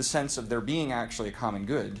lose the sense of there being actually a common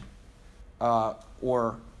good,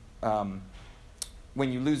 or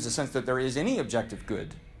when you lose the sense that there is any objective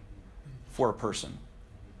good for a person,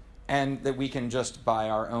 and that we can just by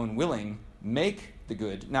our own willing make the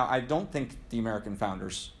good. Now, I don't think the American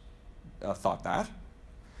founders thought that.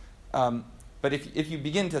 But if you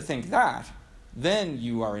begin to think that, then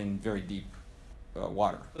you are in very deep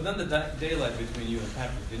water. But then the daylight between you and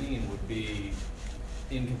Patrick Deneen would be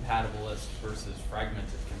incompatibilist versus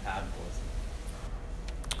fragmented compatibilism,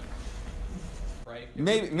 right?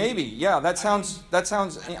 Maybe, yeah. That sounds.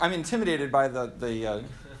 I'm intimidated by the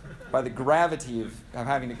gravity of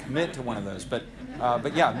having to commit to one of those. But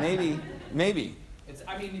yeah, maybe. It's.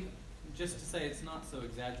 Just to say, it's not so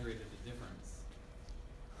exaggerated a difference.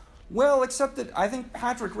 Well, except that I think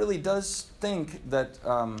Patrick really does think that,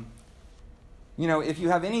 if you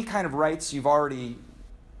have any kind of rights, you've already,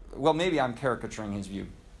 well, maybe I'm caricaturing his view,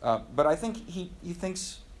 but I think he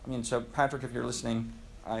thinks, so Patrick, if you're listening,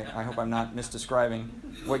 I hope I'm not misdescribing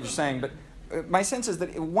what you're saying, but my sense is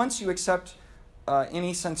that once you accept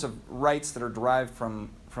any sense of rights that are derived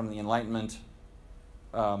from the Enlightenment,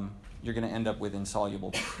 you're going to end up with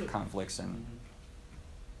insoluble conflicts and...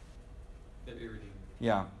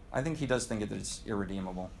 Yeah. I think he does think that it's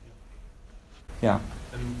irredeemable. Yeah.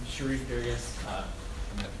 I'm Sharif Darius.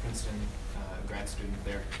 I'm at Princeton, grad student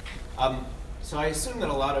there. So I assume that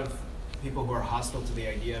a lot of people who are hostile to the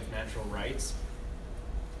idea of natural rights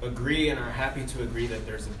agree and are happy to agree that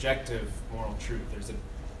there's objective moral truth.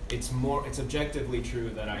 It's objectively true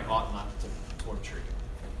that I ought not to torture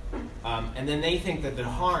you. And then they think that the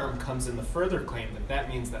harm comes in the further claim that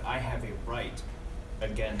means that I have a right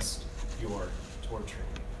against your torturing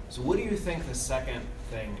me. So what do you think the second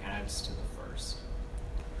thing adds to the first?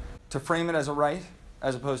 To frame it as a right,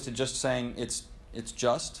 as opposed to just saying it's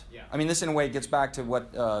just. Yeah. I mean, this in a way gets back to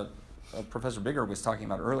what Professor Bigger was talking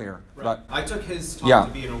about earlier. Right. I took his talk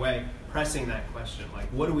to be, in a way, pressing that question. Like,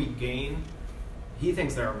 what do we gain? He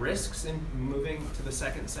thinks there are risks in moving to the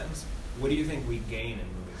second sentence. What do you think we gain in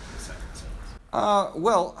moving to the second sentence?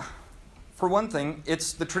 Well, for one thing,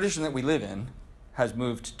 it's the tradition that we live in has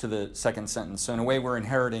moved to the second sentence. So in a way, we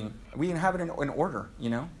inhabit an order,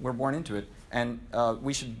 we're born into it. And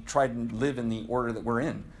we should try to live in the order that we're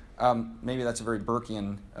in. Maybe that's a very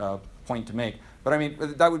Burkean point to make. But I mean,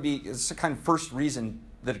 that would be the kind of first reason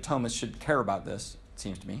that a Thomist should care about this, it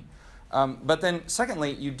seems to me. But then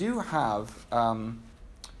secondly, you do have,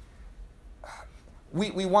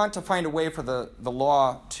 we want to find a way for the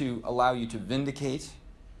law to allow you to vindicate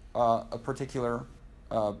a particular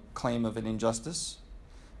claim of an injustice.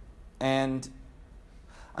 And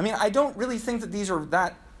I mean, I don't really think that these are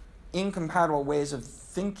that incompatible ways of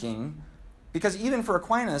thinking, because even for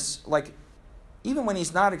Aquinas, like, even when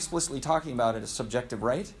he's not explicitly talking about it as subjective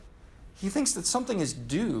right, he thinks that something is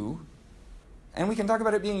due, and we can talk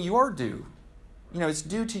about it being your due. It's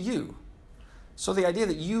due to you. So the idea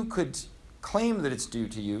that you could claim that it's due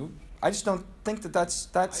to you, I just don't think that that's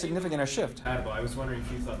that significant a shift. I was wondering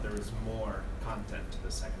if you thought there was more content to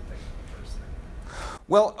the second thing than the first thing.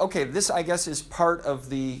 Well, okay, this, I guess, is part of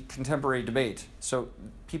the contemporary debate. So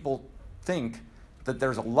people think that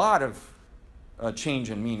there's a lot of change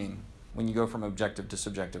in meaning when you go from objective to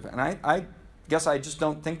subjective. And I guess I just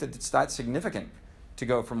don't think that it's that significant to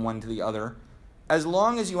go from one to the other, as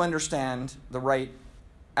long as you understand the right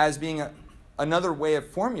as being another way of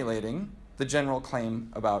formulating the general claim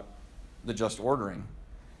about the just ordering.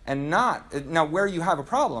 And not, now where you have a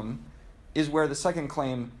problem is where the second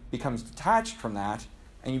claim becomes detached from that,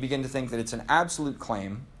 and you begin to think that it's an absolute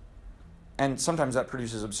claim, and sometimes that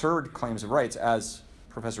produces absurd claims of rights, as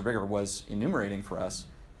Professor Bigger was enumerating for us.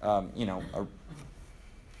 A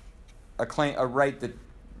right that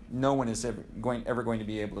no one is ever going to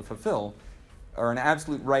be able to fulfill, or an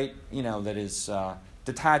absolute right, that is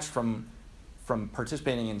detached from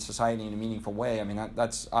participating in society in a meaningful way. I mean,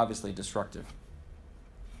 that's obviously destructive.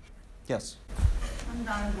 Yes. I'm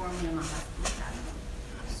Donna Gormley, I'm a hospital academy.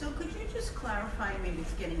 So could you just clarify, maybe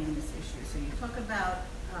it's getting in this issue, so you talk about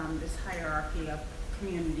this hierarchy of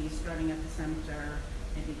communities starting at the center,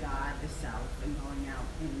 maybe God, the self, and going out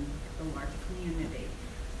in the larger community.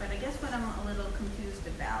 But I guess what I'm a little confused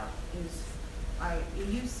about is, are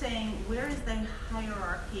you saying, where is the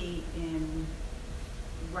hierarchy in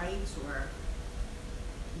rights or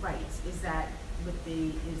rights? Is that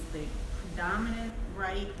is the predominant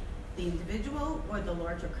right the individual or the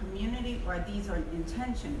larger community, or these are in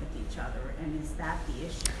tension with each other, and is that the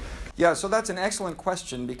issue? Yeah, so that's an excellent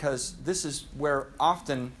question, because this is where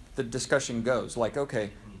often the discussion goes. Like,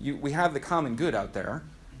 okay, we have the common good out there,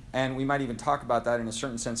 and we might even talk about that in a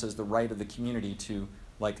certain sense as the right of the community to,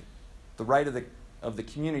 like, the right of the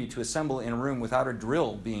community to assemble in a room without a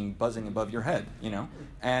drill being buzzing above your head,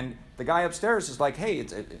 And the guy upstairs is like, hey,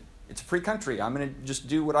 it's a free country. I'm going to just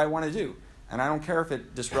do what I want to do, and I don't care if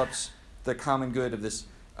it disrupts the common good of this.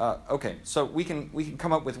 Okay, so we can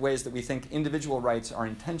come up with ways that we think individual rights are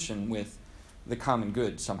in tension with the common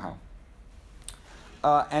good somehow.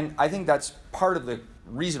 And I think that's part of the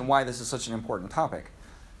reason why this is such an important topic.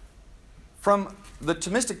 From the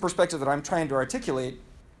Thomistic perspective that I'm trying to articulate,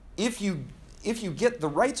 if you get the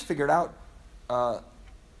rights figured out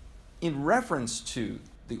in reference to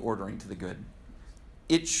the ordering to the good,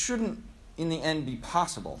 it shouldn't in the end be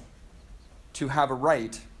possible to have a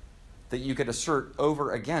right that you could assert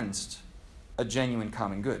over against a genuine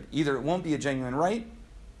common good. Either it won't be a genuine right,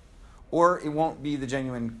 or it won't be the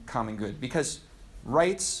genuine common good, because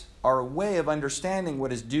rights are a way of understanding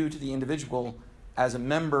what is due to the individual as a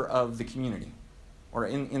member of the community, or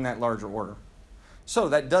in that larger order. So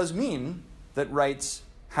that does mean that rights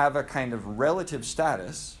have a kind of relative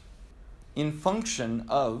status in function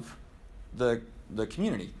of the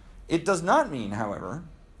community. It does not mean, however,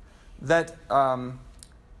 that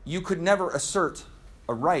you could never assert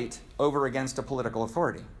a right over against a political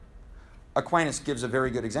authority. Aquinas gives a very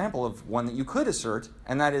good example of one that you could assert,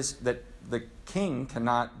 and that is that the king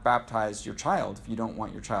cannot baptize your child if you don't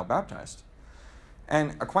want your child baptized.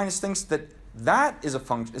 And Aquinas thinks that that is a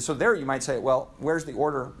function. So there you might say, well, where's the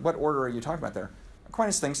order? What order are you talking about there?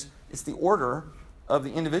 Aquinas thinks it's the order of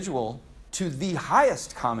the individual to the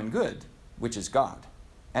highest common good, which is God.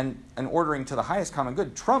 And an ordering to the highest common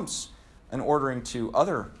good trumps an ordering to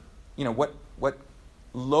other, what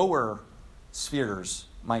lower spheres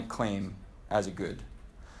might claim as a good.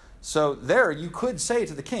 So there you could say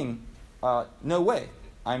to the king, no way,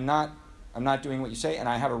 I'm not doing what you say, and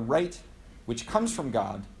I have a right which comes from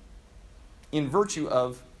God in virtue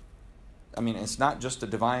of, it's not just a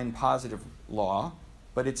divine positive law,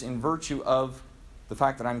 but it's in virtue of the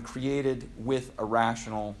fact that I'm created with a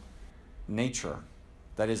rational nature.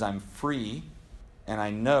 That is, I'm free, and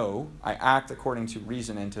I act according to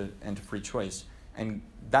reason and to free choice. And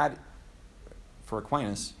that, for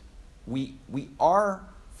Aquinas, we are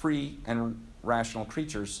free and rational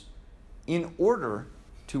creatures in order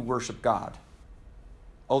to worship God,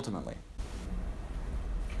 ultimately.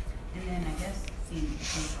 And then I guess,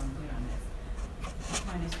 if I'm good on this,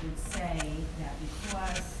 Aquinas would say that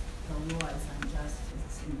because the law is unjust,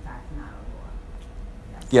 it's in fact not a law.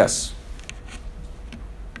 Yes.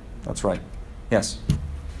 That's right. Yes.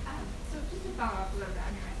 So just to follow up a little bit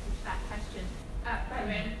on your answer to that question, by the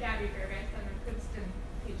way, I'm Gabby Gervais. I'm a Princeton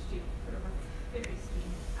PhD critical theory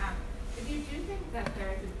student. If you do think that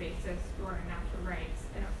there is a basis for natural rights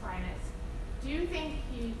in Aquinas, do you think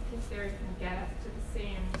his theory can get us to the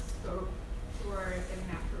same scope for the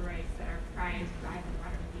natural rights that are prized by the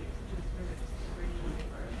modern view, such as religious liberty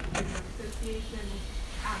or freedom of association?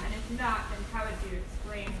 And if not, then how would you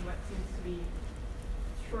explain what seems to be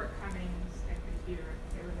shortcomings in his view,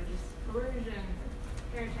 say religious coercion,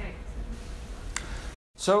 heretics?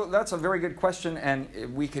 So that's a very good question,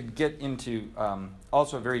 and we could get into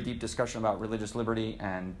also a very deep discussion about religious liberty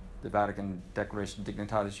and the Vatican Declaration of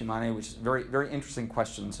Dignitatis Humanae, which is very, very interesting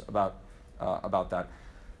questions about that.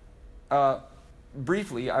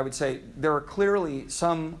 Briefly, I would say there are clearly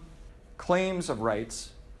some claims of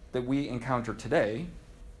rights that we encounter today,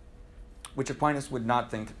 which Aquinas would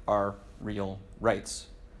not think are real rights,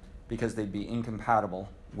 because they'd be incompatible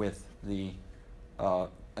with an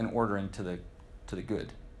ordering to the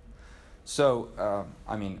good. So,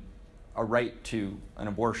 a right to an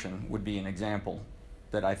abortion would be an example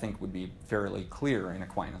that I think would be fairly clear in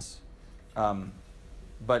Aquinas.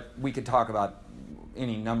 But we could talk about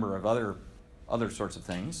any number of other sorts of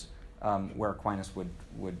things where Aquinas would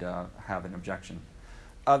have an objection.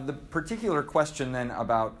 The particular question then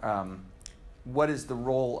about what is the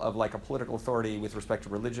role of a political authority with respect to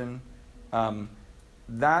religion,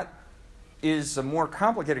 that is a more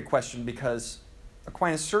complicated question, because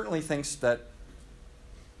Aquinas certainly thinks that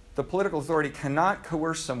the political authority cannot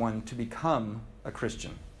coerce someone to become a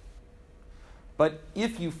Christian. But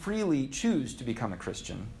if you freely choose to become a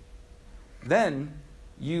Christian, then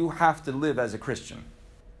you have to live as a Christian.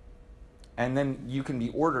 And then you can be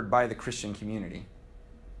ordered by the Christian community,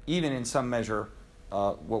 even in some measure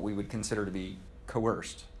what we would consider to be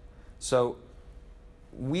coerced. So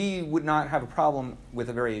we would not have a problem with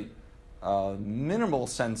a very minimal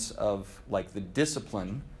sense of the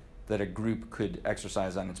discipline that a group could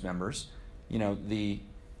exercise on its members. The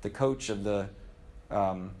coach of the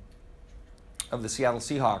Seattle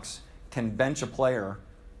Seahawks can bench a player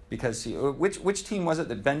because which team was it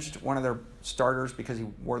that benched one of their starters because he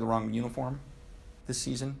wore the wrong uniform this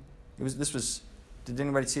season? Did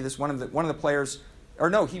anybody see this? One of the players, or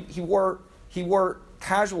no, he wore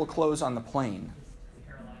casual clothes on the plane.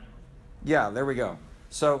 Yeah, there we go.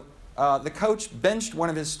 So the coach benched one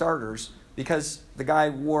of his starters because the guy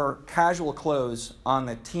wore casual clothes on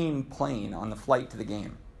the team plane on the flight to the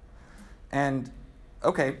game. And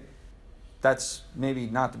okay, that's maybe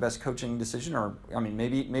not the best coaching decision, or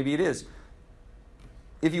maybe it is.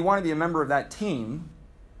 If you want to be a member of that team,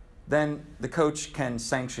 then the coach can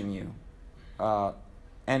sanction you.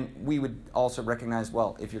 And we would also recognize,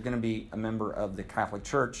 well, if you're going to be a member of the Catholic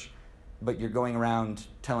Church, but you're going around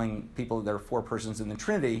telling people there are 4 persons in the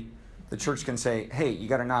Trinity, the church can say, hey, you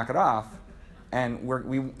got to knock it off, and we're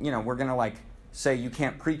going to say you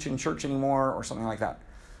can't preach in church anymore or something like that.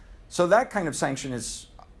 So that kind of sanction is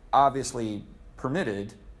obviously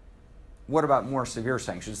permitted. What about more severe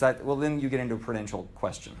sanctions? Then you get into a prudential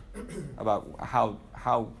question about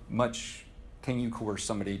how much can you coerce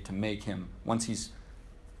somebody to make him, once he's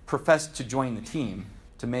professed to join the team,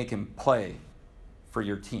 to make him play for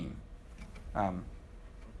your team. Can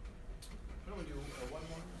we do one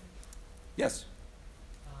more? Yes.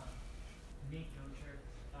 Nate Nocher.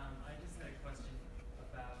 I just had a question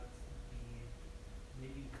about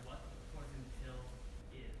maybe what the poison pill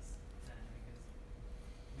is then, because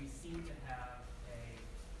we seem to have a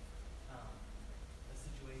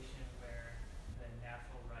situation where the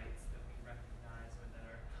natural rights that we recognize or that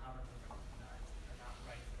are commonly recognized are not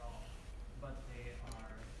rights at all, but they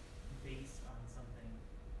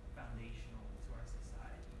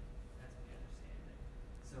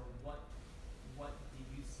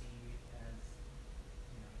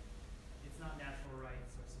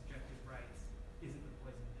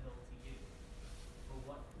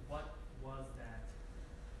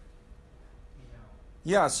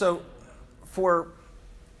Yeah, so for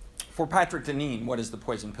Patrick Deneen, what is the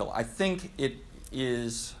poison pill? I think it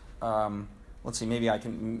is, let's see, maybe I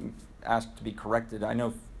can ask to be corrected. I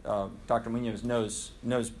know Dr. Munoz knows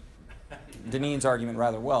Deneen's argument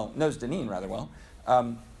rather well, knows Deneen rather well.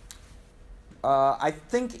 I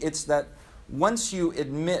think it's that once you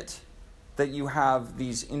admit that you have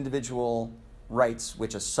these individual rights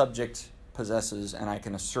which a subject possesses and I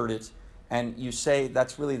can assert it, and you say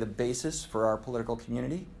that's really the basis for our political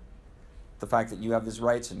community, the fact that you have these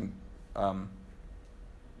rights and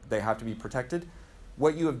they have to be protected,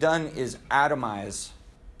 what you have done is atomize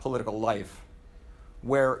political life,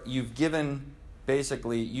 where you've given,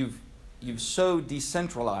 basically, you've so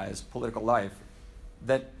decentralized political life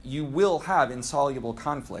that you will have insoluble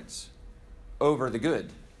conflicts over the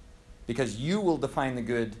good, because you will define the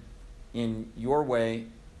good in your way,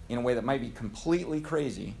 in a way that might be completely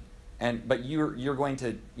crazy, but you're going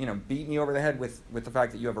to beat me over the head with the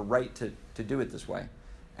fact that you have a right to do it this way,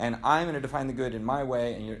 and I'm going to define the good in my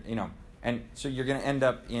way, and so you're going to end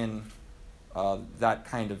up in that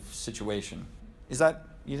kind of situation.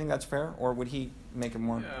 You think that's fair, or would he make it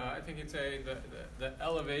more? Yeah, I think he'd say the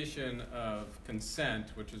elevation of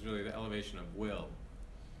consent, which is really the elevation of will,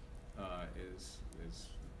 is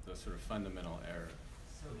the sort of fundamental error.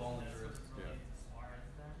 So that's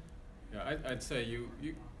Yeah, I'd say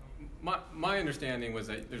my understanding was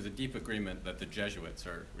that there's a deep agreement that the Jesuits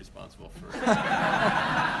are responsible for.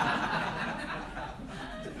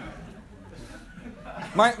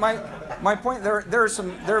 My point, there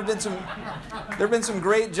have been some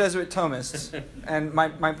great Jesuit Thomists, and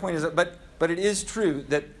my point is that but it is true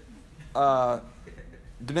that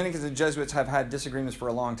Dominicans and Jesuits have had disagreements for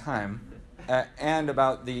a long time, and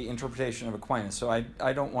about the interpretation of Aquinas. So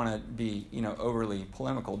I don't want to be overly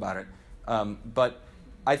polemical about it, but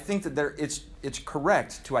I think that it's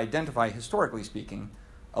correct to identify, historically speaking,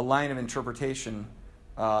 a line of interpretation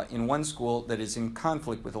in one school that is in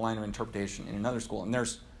conflict with a line of interpretation in another school. And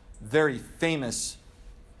there's very famous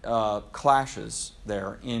clashes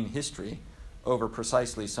there in history over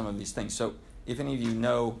precisely some of these things. So if any of you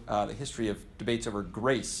know the history of debates over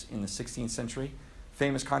grace in the 16th century,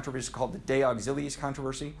 famous controversy called the De Auxiliis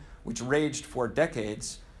controversy, which raged for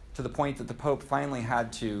decades to the point that the Pope finally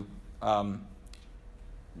had to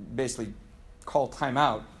basically call time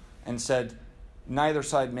out and said, neither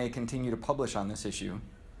side may continue to publish on this issue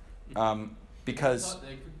because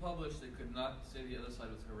they could publish, they could not say the other side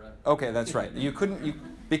was correct. Okay, that's right. You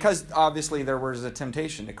couldn't because obviously there was a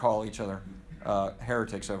temptation to call each other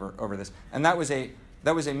heretics over this, and that was a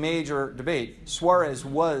major debate. Suarez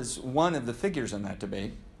was one of the figures in that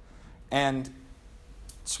debate, and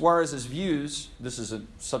Suarez's views. This is a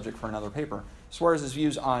subject for another paper. Suarez's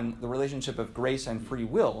views on the relationship of grace and free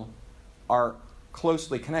will are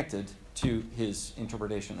closely connected to his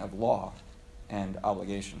interpretation of law and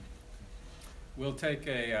obligation. We'll take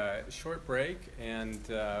a short break and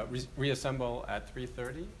reassemble at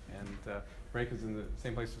 3:30. And break is in the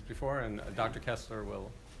same place as before, and Dr. Kessler will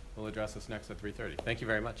address us next at 3:30. Thank you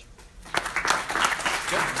very much.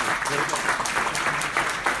 Yep.